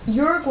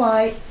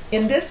 Uruguay,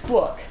 in this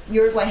book,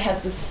 Uruguay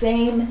has the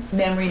same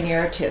memory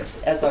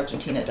narratives as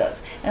Argentina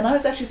does. And I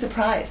was actually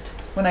surprised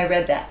when I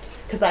read that,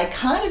 because I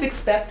kind of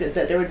expected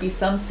that there would be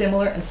some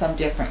similar and some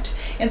different.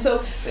 And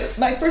so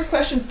my first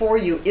question for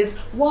you is,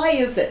 why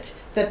is it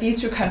that these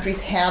two countries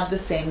have the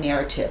same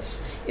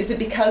narratives? Is it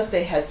because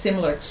they had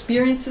similar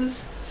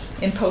experiences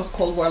in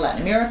post-Cold War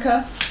Latin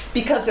America,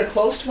 because they're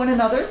close to one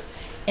another,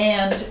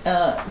 and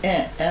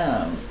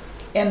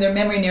their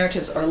memory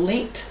narratives are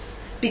linked,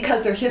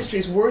 because their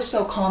histories were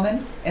so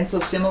common and so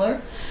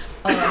similar?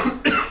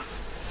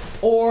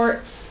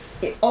 Or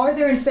are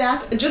there, in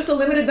fact, just a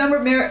limited number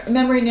of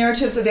memory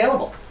narratives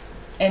available?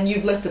 And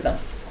you've listed them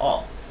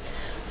all.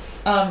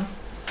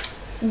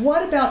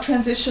 What about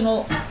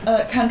transitional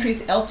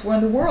countries elsewhere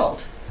in the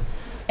world?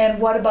 And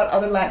what about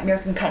other Latin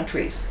American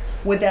countries?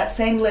 Would that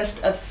same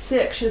list of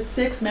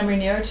six memory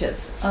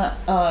narratives,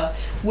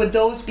 would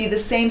those be the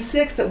same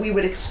 6 that we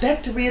would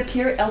expect to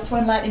reappear elsewhere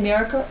in Latin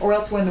America or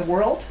elsewhere in the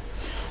world?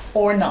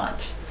 Or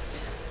not?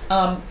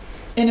 And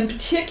in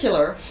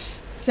particular,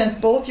 since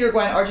both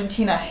Uruguay and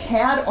Argentina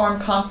had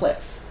armed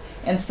conflicts,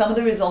 and some of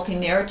the resulting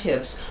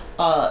narratives,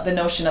 the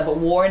notion of a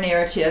war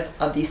narrative,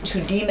 of these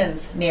two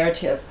demons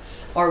narrative,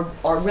 are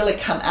really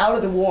come out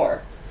of the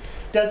war,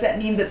 does that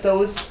mean that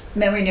those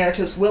memory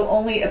narratives will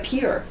only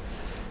appear,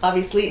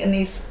 obviously, in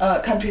these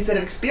countries that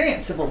have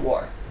experienced civil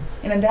war?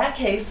 And in that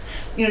case,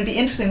 it'd be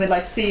interesting. I'd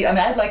like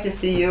to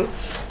see you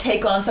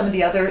take on some of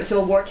the other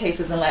Civil War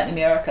cases in Latin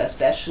America,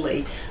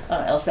 especially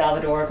El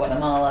Salvador,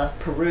 Guatemala,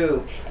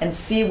 Peru, and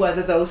see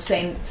whether those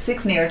same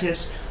 6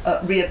 narratives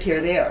reappear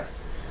there.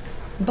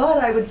 But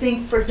I would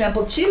think, for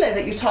example, Chile,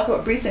 that you talk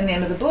about briefly in the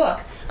end of the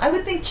book, I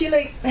would think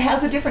Chile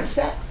has a different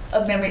set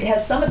of memory. It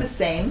has some of the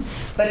same,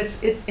 but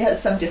it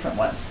has some different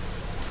ones.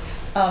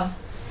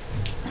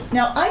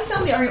 Now, I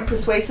found the argument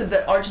persuasive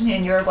that Argentina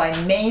and Uruguay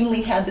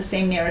mainly had the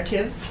same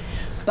narratives,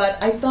 but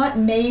I thought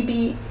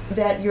maybe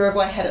that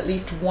Uruguay had at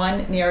least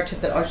one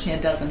narrative that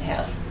Argentina doesn't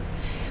have.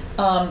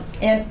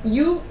 And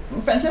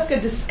Francesca,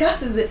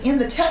 discusses it in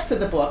the text of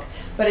the book,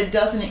 but it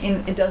doesn't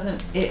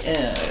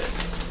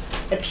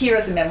appear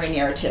as a memory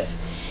narrative.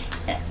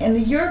 In the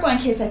Uruguayan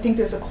case, I think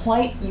there's a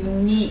quite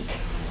unique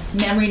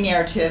memory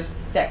narrative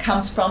that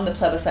comes from the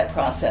plebiscite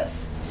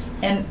process.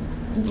 And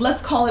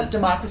let's call it a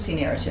democracy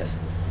narrative.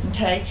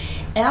 Okay?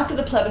 After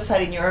the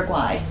plebiscite in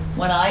Uruguay,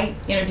 when I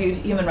interviewed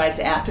human rights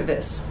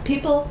activists,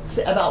 people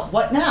say, about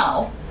what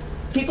now?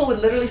 People would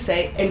literally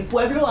say, el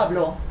pueblo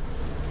habló.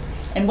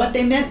 And what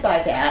they meant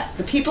by that,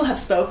 the people have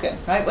spoken,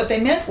 right? What they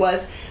meant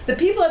was, the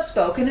people have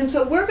spoken, and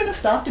so we're going to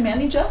stop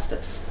demanding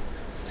justice.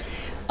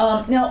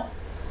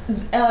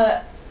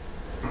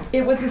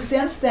 It was a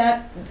sense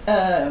that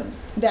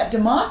that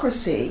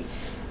democracy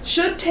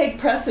should take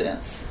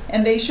precedence,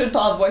 and they should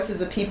follow the voices of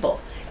the people,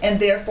 and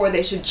therefore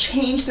they should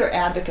change their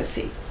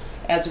advocacy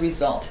as a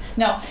result.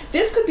 Now,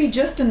 this could be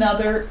just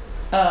another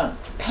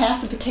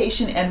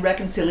pacification and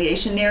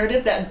reconciliation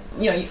narrative that,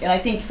 and I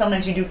think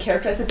sometimes you do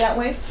characterize it that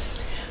way,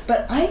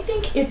 but I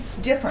think it's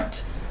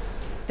different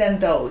than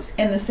those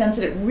in the sense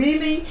that it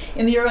really,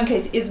 in the Uruguayan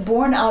case, is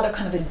born out of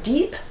kind of a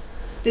deep,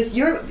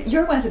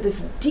 Uruguayans have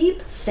this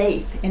deep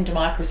faith in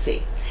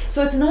democracy.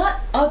 So it's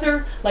not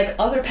other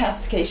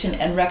pacification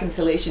and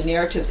reconciliation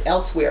narratives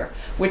elsewhere,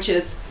 which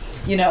is,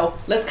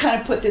 let's kind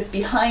of put this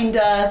behind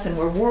us, and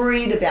we're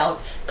worried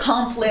about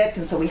conflict,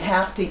 and so we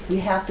have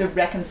to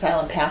reconcile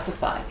and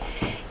pacify.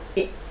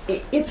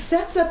 It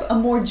sets up a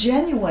more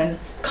genuine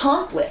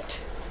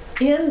conflict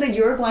in the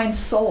Uruguayan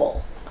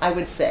soul, I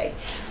would say.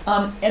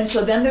 And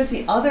so then there's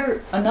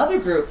another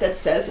group that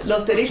says,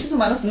 los derechos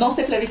humanos no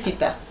se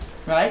plebiscita,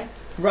 right?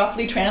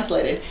 Roughly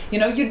translated,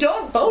 you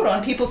don't vote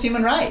on people's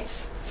human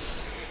rights.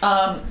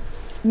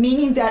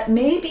 Meaning that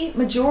maybe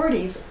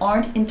majorities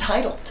aren't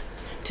entitled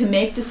to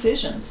make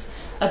decisions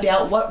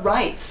about what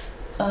rights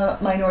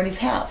minorities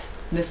have,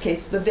 in this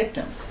case, the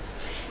victims.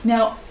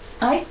 Now,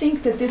 I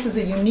think that this is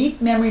a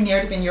unique memory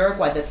narrative in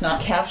Uruguay that's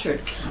not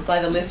captured by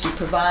the list you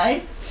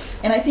provide,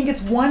 and I think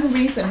it's one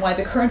reason why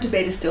the current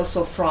debate is still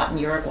so fraught in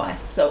Uruguay.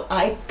 So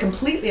I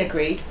completely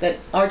agree that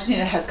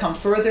Argentina has come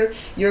further.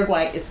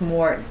 Uruguay, it's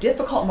more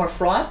difficult, more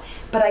fraught,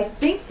 but I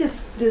think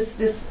this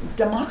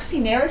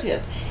democracy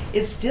narrative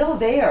is still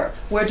there,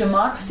 where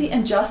democracy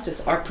and justice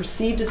are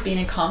perceived as being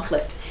in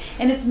conflict.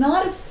 And it's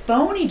not a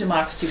phony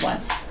democracy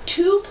one.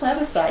 2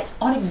 plebiscites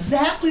on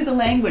exactly the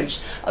language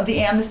of the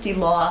amnesty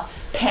law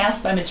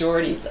passed by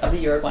majorities of the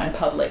Uruguayan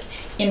public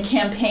in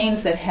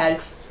campaigns that had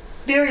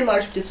very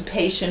large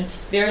participation,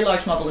 very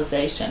large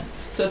mobilization.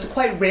 So it's a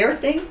quite rare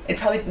thing. It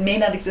probably may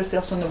not exist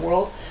elsewhere in the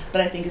world, but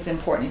I think it's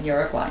important in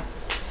Uruguay.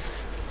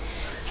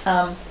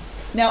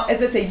 Now,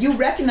 as I say, you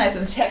recognize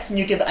in the text, and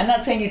you give, I'm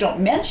not saying you don't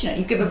mention it,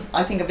 you give,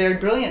 I think, a very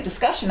brilliant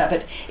discussion of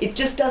it. It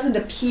just doesn't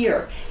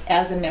appear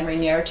as a memory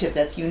narrative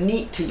that's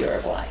unique to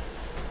Uruguay.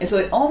 And so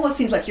it almost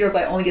seems like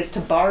Uruguay only gets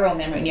to borrow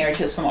memory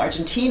narratives from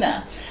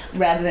Argentina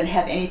rather than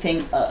have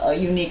anything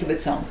unique of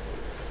its own.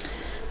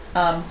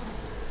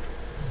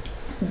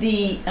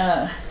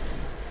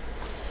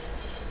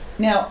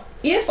 Now,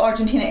 if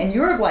Argentina and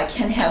Uruguay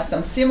can have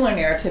some similar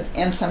narratives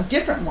and some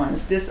different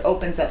ones, this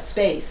opens up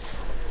space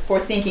for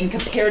thinking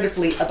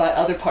comparatively about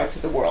other parts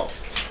of the world.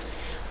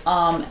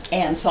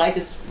 And so I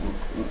just,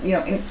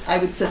 I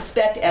would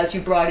suspect as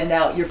you broaden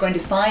out, you're going to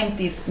find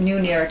these new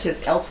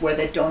narratives elsewhere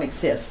that don't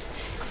exist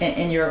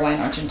in Uruguay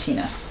and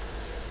Argentina.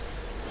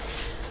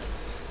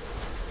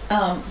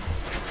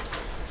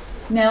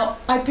 Now,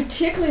 I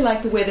particularly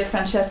like the way that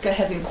Francesca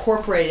has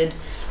incorporated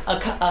a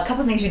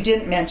couple of things you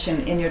didn't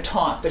mention in your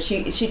talk, but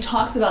she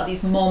talks about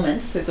these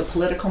moments. There's a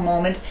political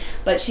moment,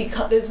 but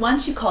there's one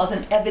she calls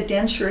an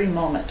evidentiary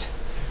moment,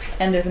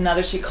 and there's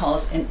another she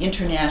calls an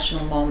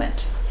international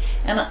moment.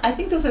 And I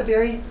think those are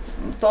very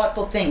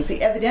thoughtful things. The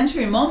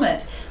evidentiary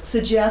moment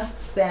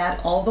suggests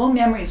that although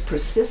memory is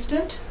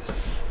persistent,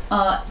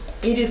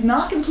 it is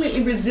not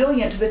completely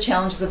resilient to the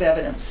challenges of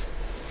evidence,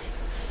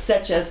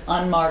 such as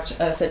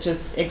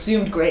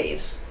exhumed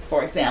graves,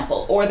 for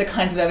example, or the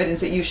kinds of evidence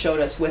that you showed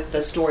us with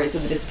the stories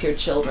of the disappeared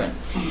children.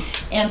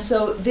 And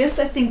so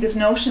this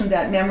notion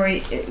that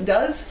memory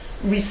does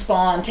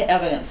respond to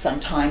evidence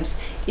sometimes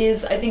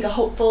is, I think, a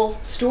hopeful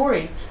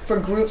story for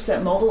groups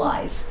that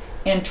mobilize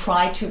and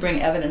try to bring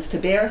evidence to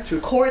bear through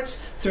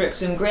courts, through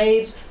exhumed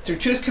graves, through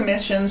truth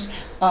commissions,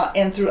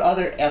 and through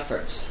other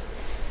efforts.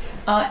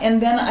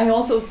 And then I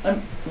also,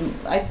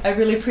 I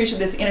really appreciate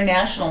this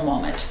international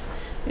moment.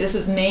 This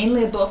is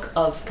mainly a book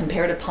of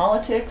comparative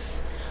politics,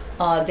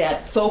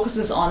 that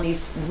focuses on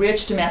these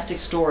rich domestic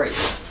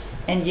stories.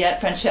 And yet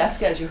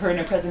Francesca, as you heard in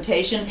her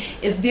presentation,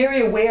 is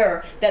very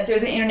aware that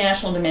there's an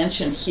international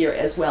dimension here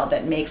as well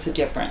that makes a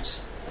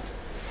difference.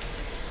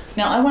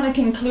 Now I want to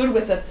conclude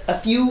with a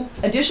few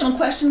additional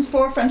questions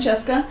for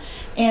Francesca,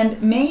 and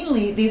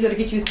mainly these are to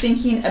get you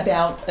thinking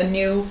about a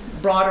new,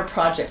 broader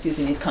project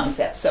using these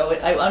concepts. So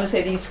I want to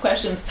say these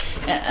questions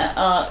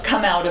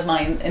come out of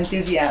my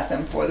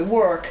enthusiasm for the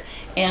work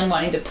and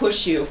wanting to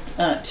push you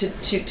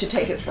to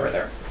take it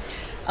further.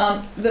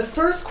 The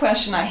first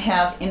question I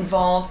have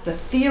involves the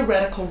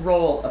theoretical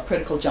role of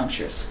critical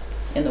junctures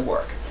in the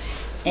work.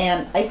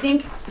 And I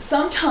think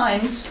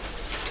sometimes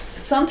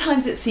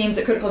it seems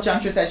that critical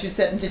junctures, as you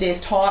said in today's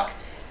talk,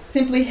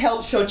 simply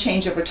help show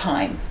change over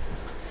time.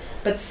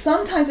 But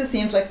sometimes it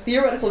seems like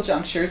theoretical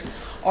junctures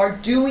are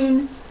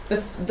doing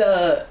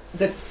they're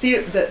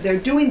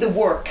doing the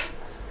work.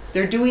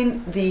 They're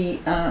doing they're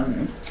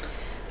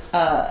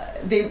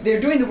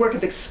doing the work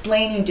of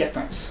explaining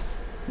difference.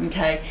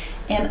 Okay?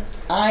 And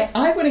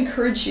I would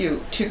encourage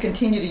you to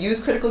continue to use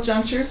critical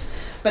junctures,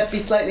 but be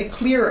slightly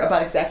clearer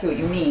about exactly what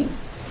you mean.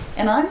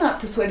 And I'm not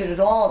persuaded at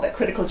all that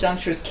critical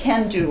junctures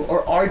can do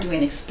or are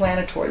doing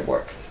explanatory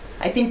work.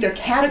 I think they're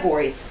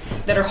categories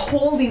that are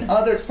holding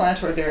other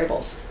explanatory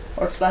variables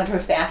or explanatory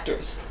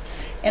factors.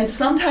 And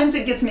sometimes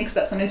it gets mixed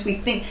up. Sometimes we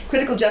think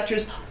critical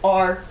junctures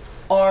are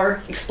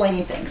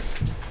explaining things.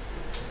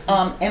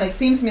 And it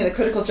seems to me that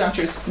critical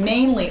junctures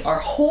mainly are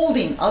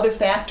holding other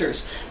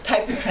factors,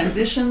 types of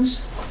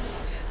transitions.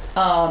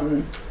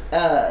 For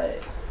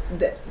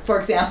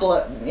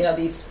example,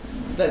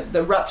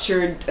 the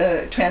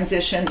ruptured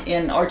transition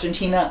in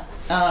Argentina.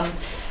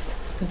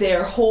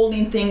 They're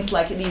holding things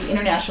like these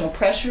international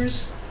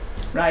pressures,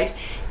 right?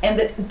 And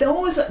that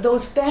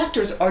those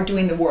factors are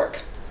doing the work,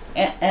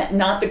 and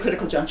not the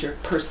critical juncture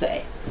per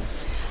se.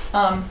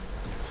 And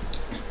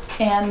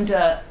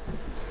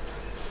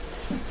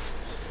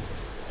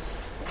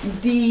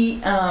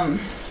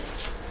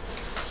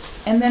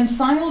then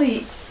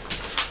finally,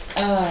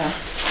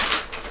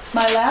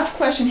 my last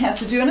question has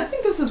to do, and I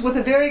think this is with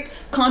a very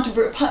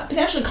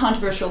potentially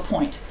controversial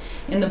point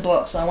in the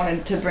book, so I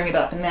wanted to bring it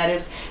up, and that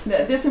is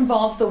that this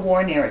involves the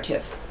war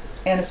narrative,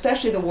 and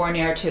especially the war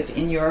narrative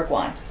in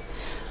Uruguay.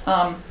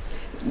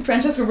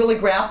 Francesca really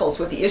grapples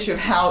with the issue of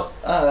how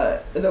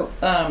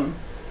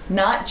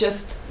not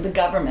just the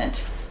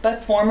government,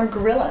 but former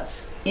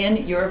guerrillas in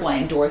Uruguay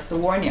endorse the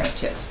war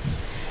narrative.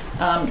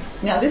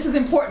 Now this is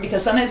important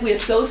because sometimes we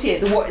associate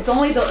the war, it's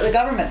only the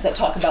governments that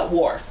talk about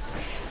war.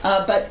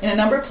 But in a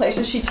number of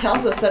places she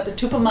tells us that the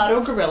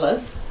Tupamato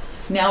guerrillas,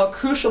 now a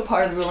crucial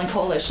part of the ruling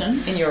coalition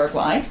in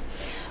Uruguay,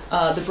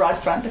 the Broad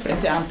Front, the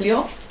Frente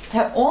Amplio,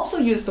 have also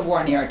used the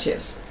war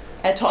narratives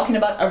at talking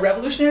about a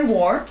revolutionary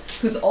war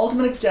whose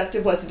ultimate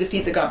objective was to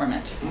defeat the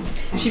government.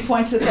 She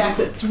points to the fact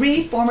that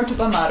 3 former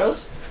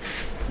Tupamatos,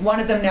 one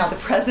of them now the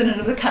president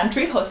of the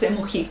country, Jose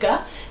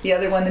Mujica, the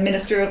other one the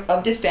Minister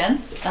of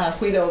Defense,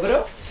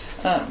 Huidobro,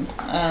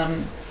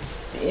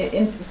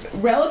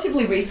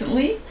 relatively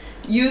recently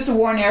used a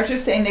war narrative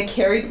saying they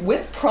carried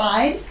with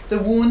pride the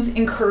wounds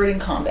incurred in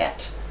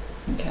combat.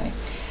 Okay.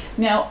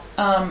 Now,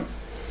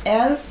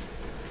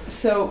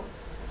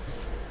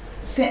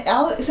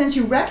 since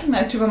you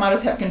recognize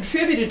Tupamatos have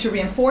contributed to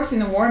reinforcing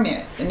the war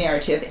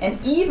narrative, and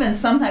even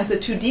sometimes the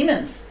Two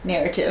Demons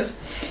narrative,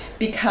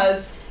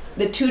 because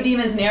the Two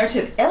Demons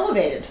narrative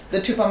elevated the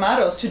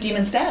Tupamatos to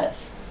demon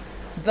status,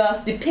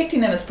 thus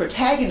depicting them as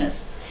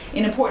protagonists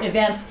in important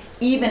events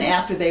even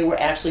after they were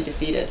actually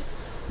defeated.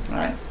 All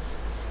right.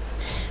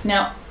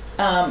 Now,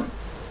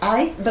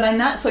 but I'm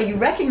not, so you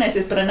recognize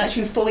this, but I'm not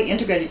sure you fully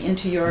integrated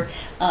into your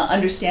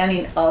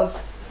understanding of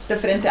the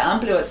Frente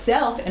Amplio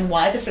itself and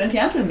why the Frente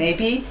Amplio may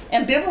be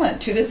ambivalent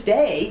to this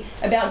day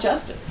about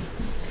justice.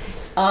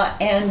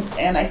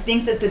 And I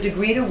think that the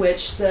degree to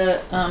which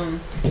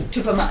some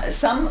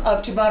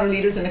of Tupamato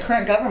leaders in the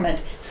current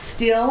government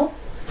still,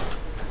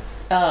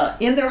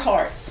 in their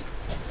hearts,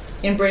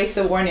 embrace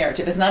the war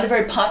narrative. It's not a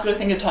very popular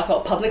thing to talk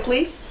about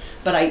publicly,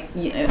 but I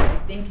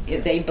think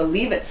they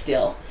believe it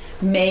still,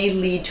 may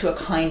lead to a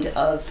kind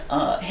of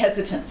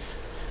hesitance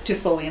to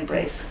fully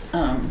embrace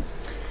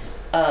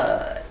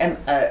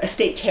a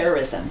state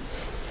terrorism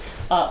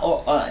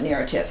or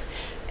narrative.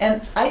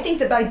 And I think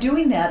that by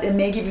doing that, it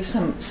may give you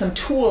some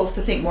tools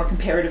to think more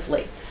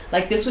comparatively.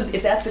 Like this would,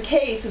 if that's the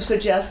case, it would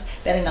suggest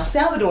that in El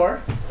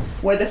Salvador,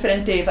 where the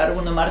Frente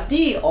Farabundo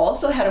Martí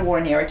also had a war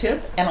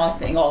narrative, and I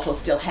think also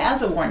still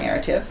has a war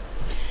narrative,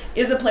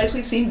 is a place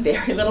we've seen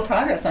very little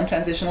progress on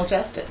transitional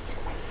justice.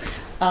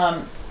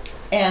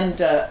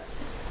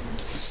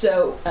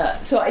 So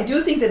I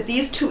do think that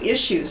these two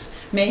issues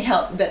may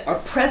help, that are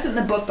present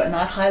in the book but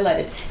not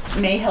highlighted,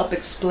 may help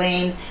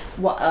explain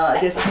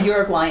this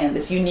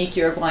unique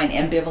Uruguayan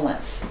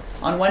ambivalence.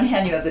 On one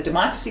hand, you have the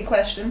democracy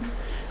question,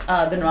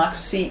 the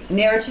democracy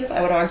narrative,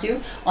 I would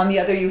argue. On the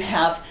other, you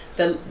have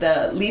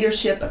the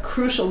leadership, a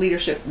crucial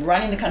leadership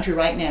running the country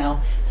right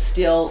now,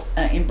 still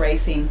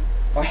embracing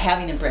or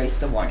having embraced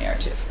the war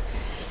narrative.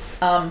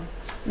 Now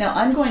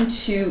I'm going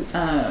to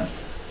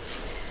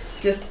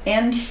just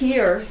end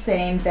here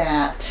saying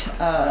that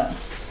I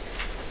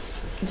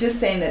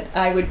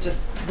would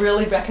just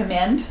really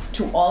recommend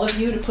to all of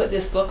you to put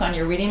this book on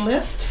your reading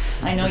list.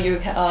 I know you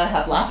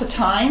have lots of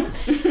time,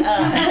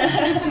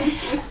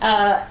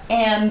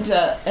 and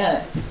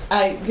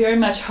I very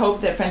much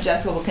hope that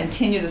Francesca will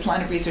continue this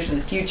line of research in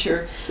the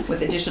future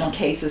with additional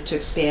cases to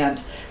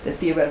expand the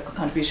theoretical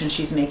contribution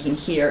she's making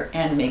here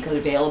and make it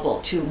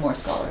available to more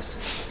scholars.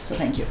 So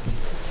thank you.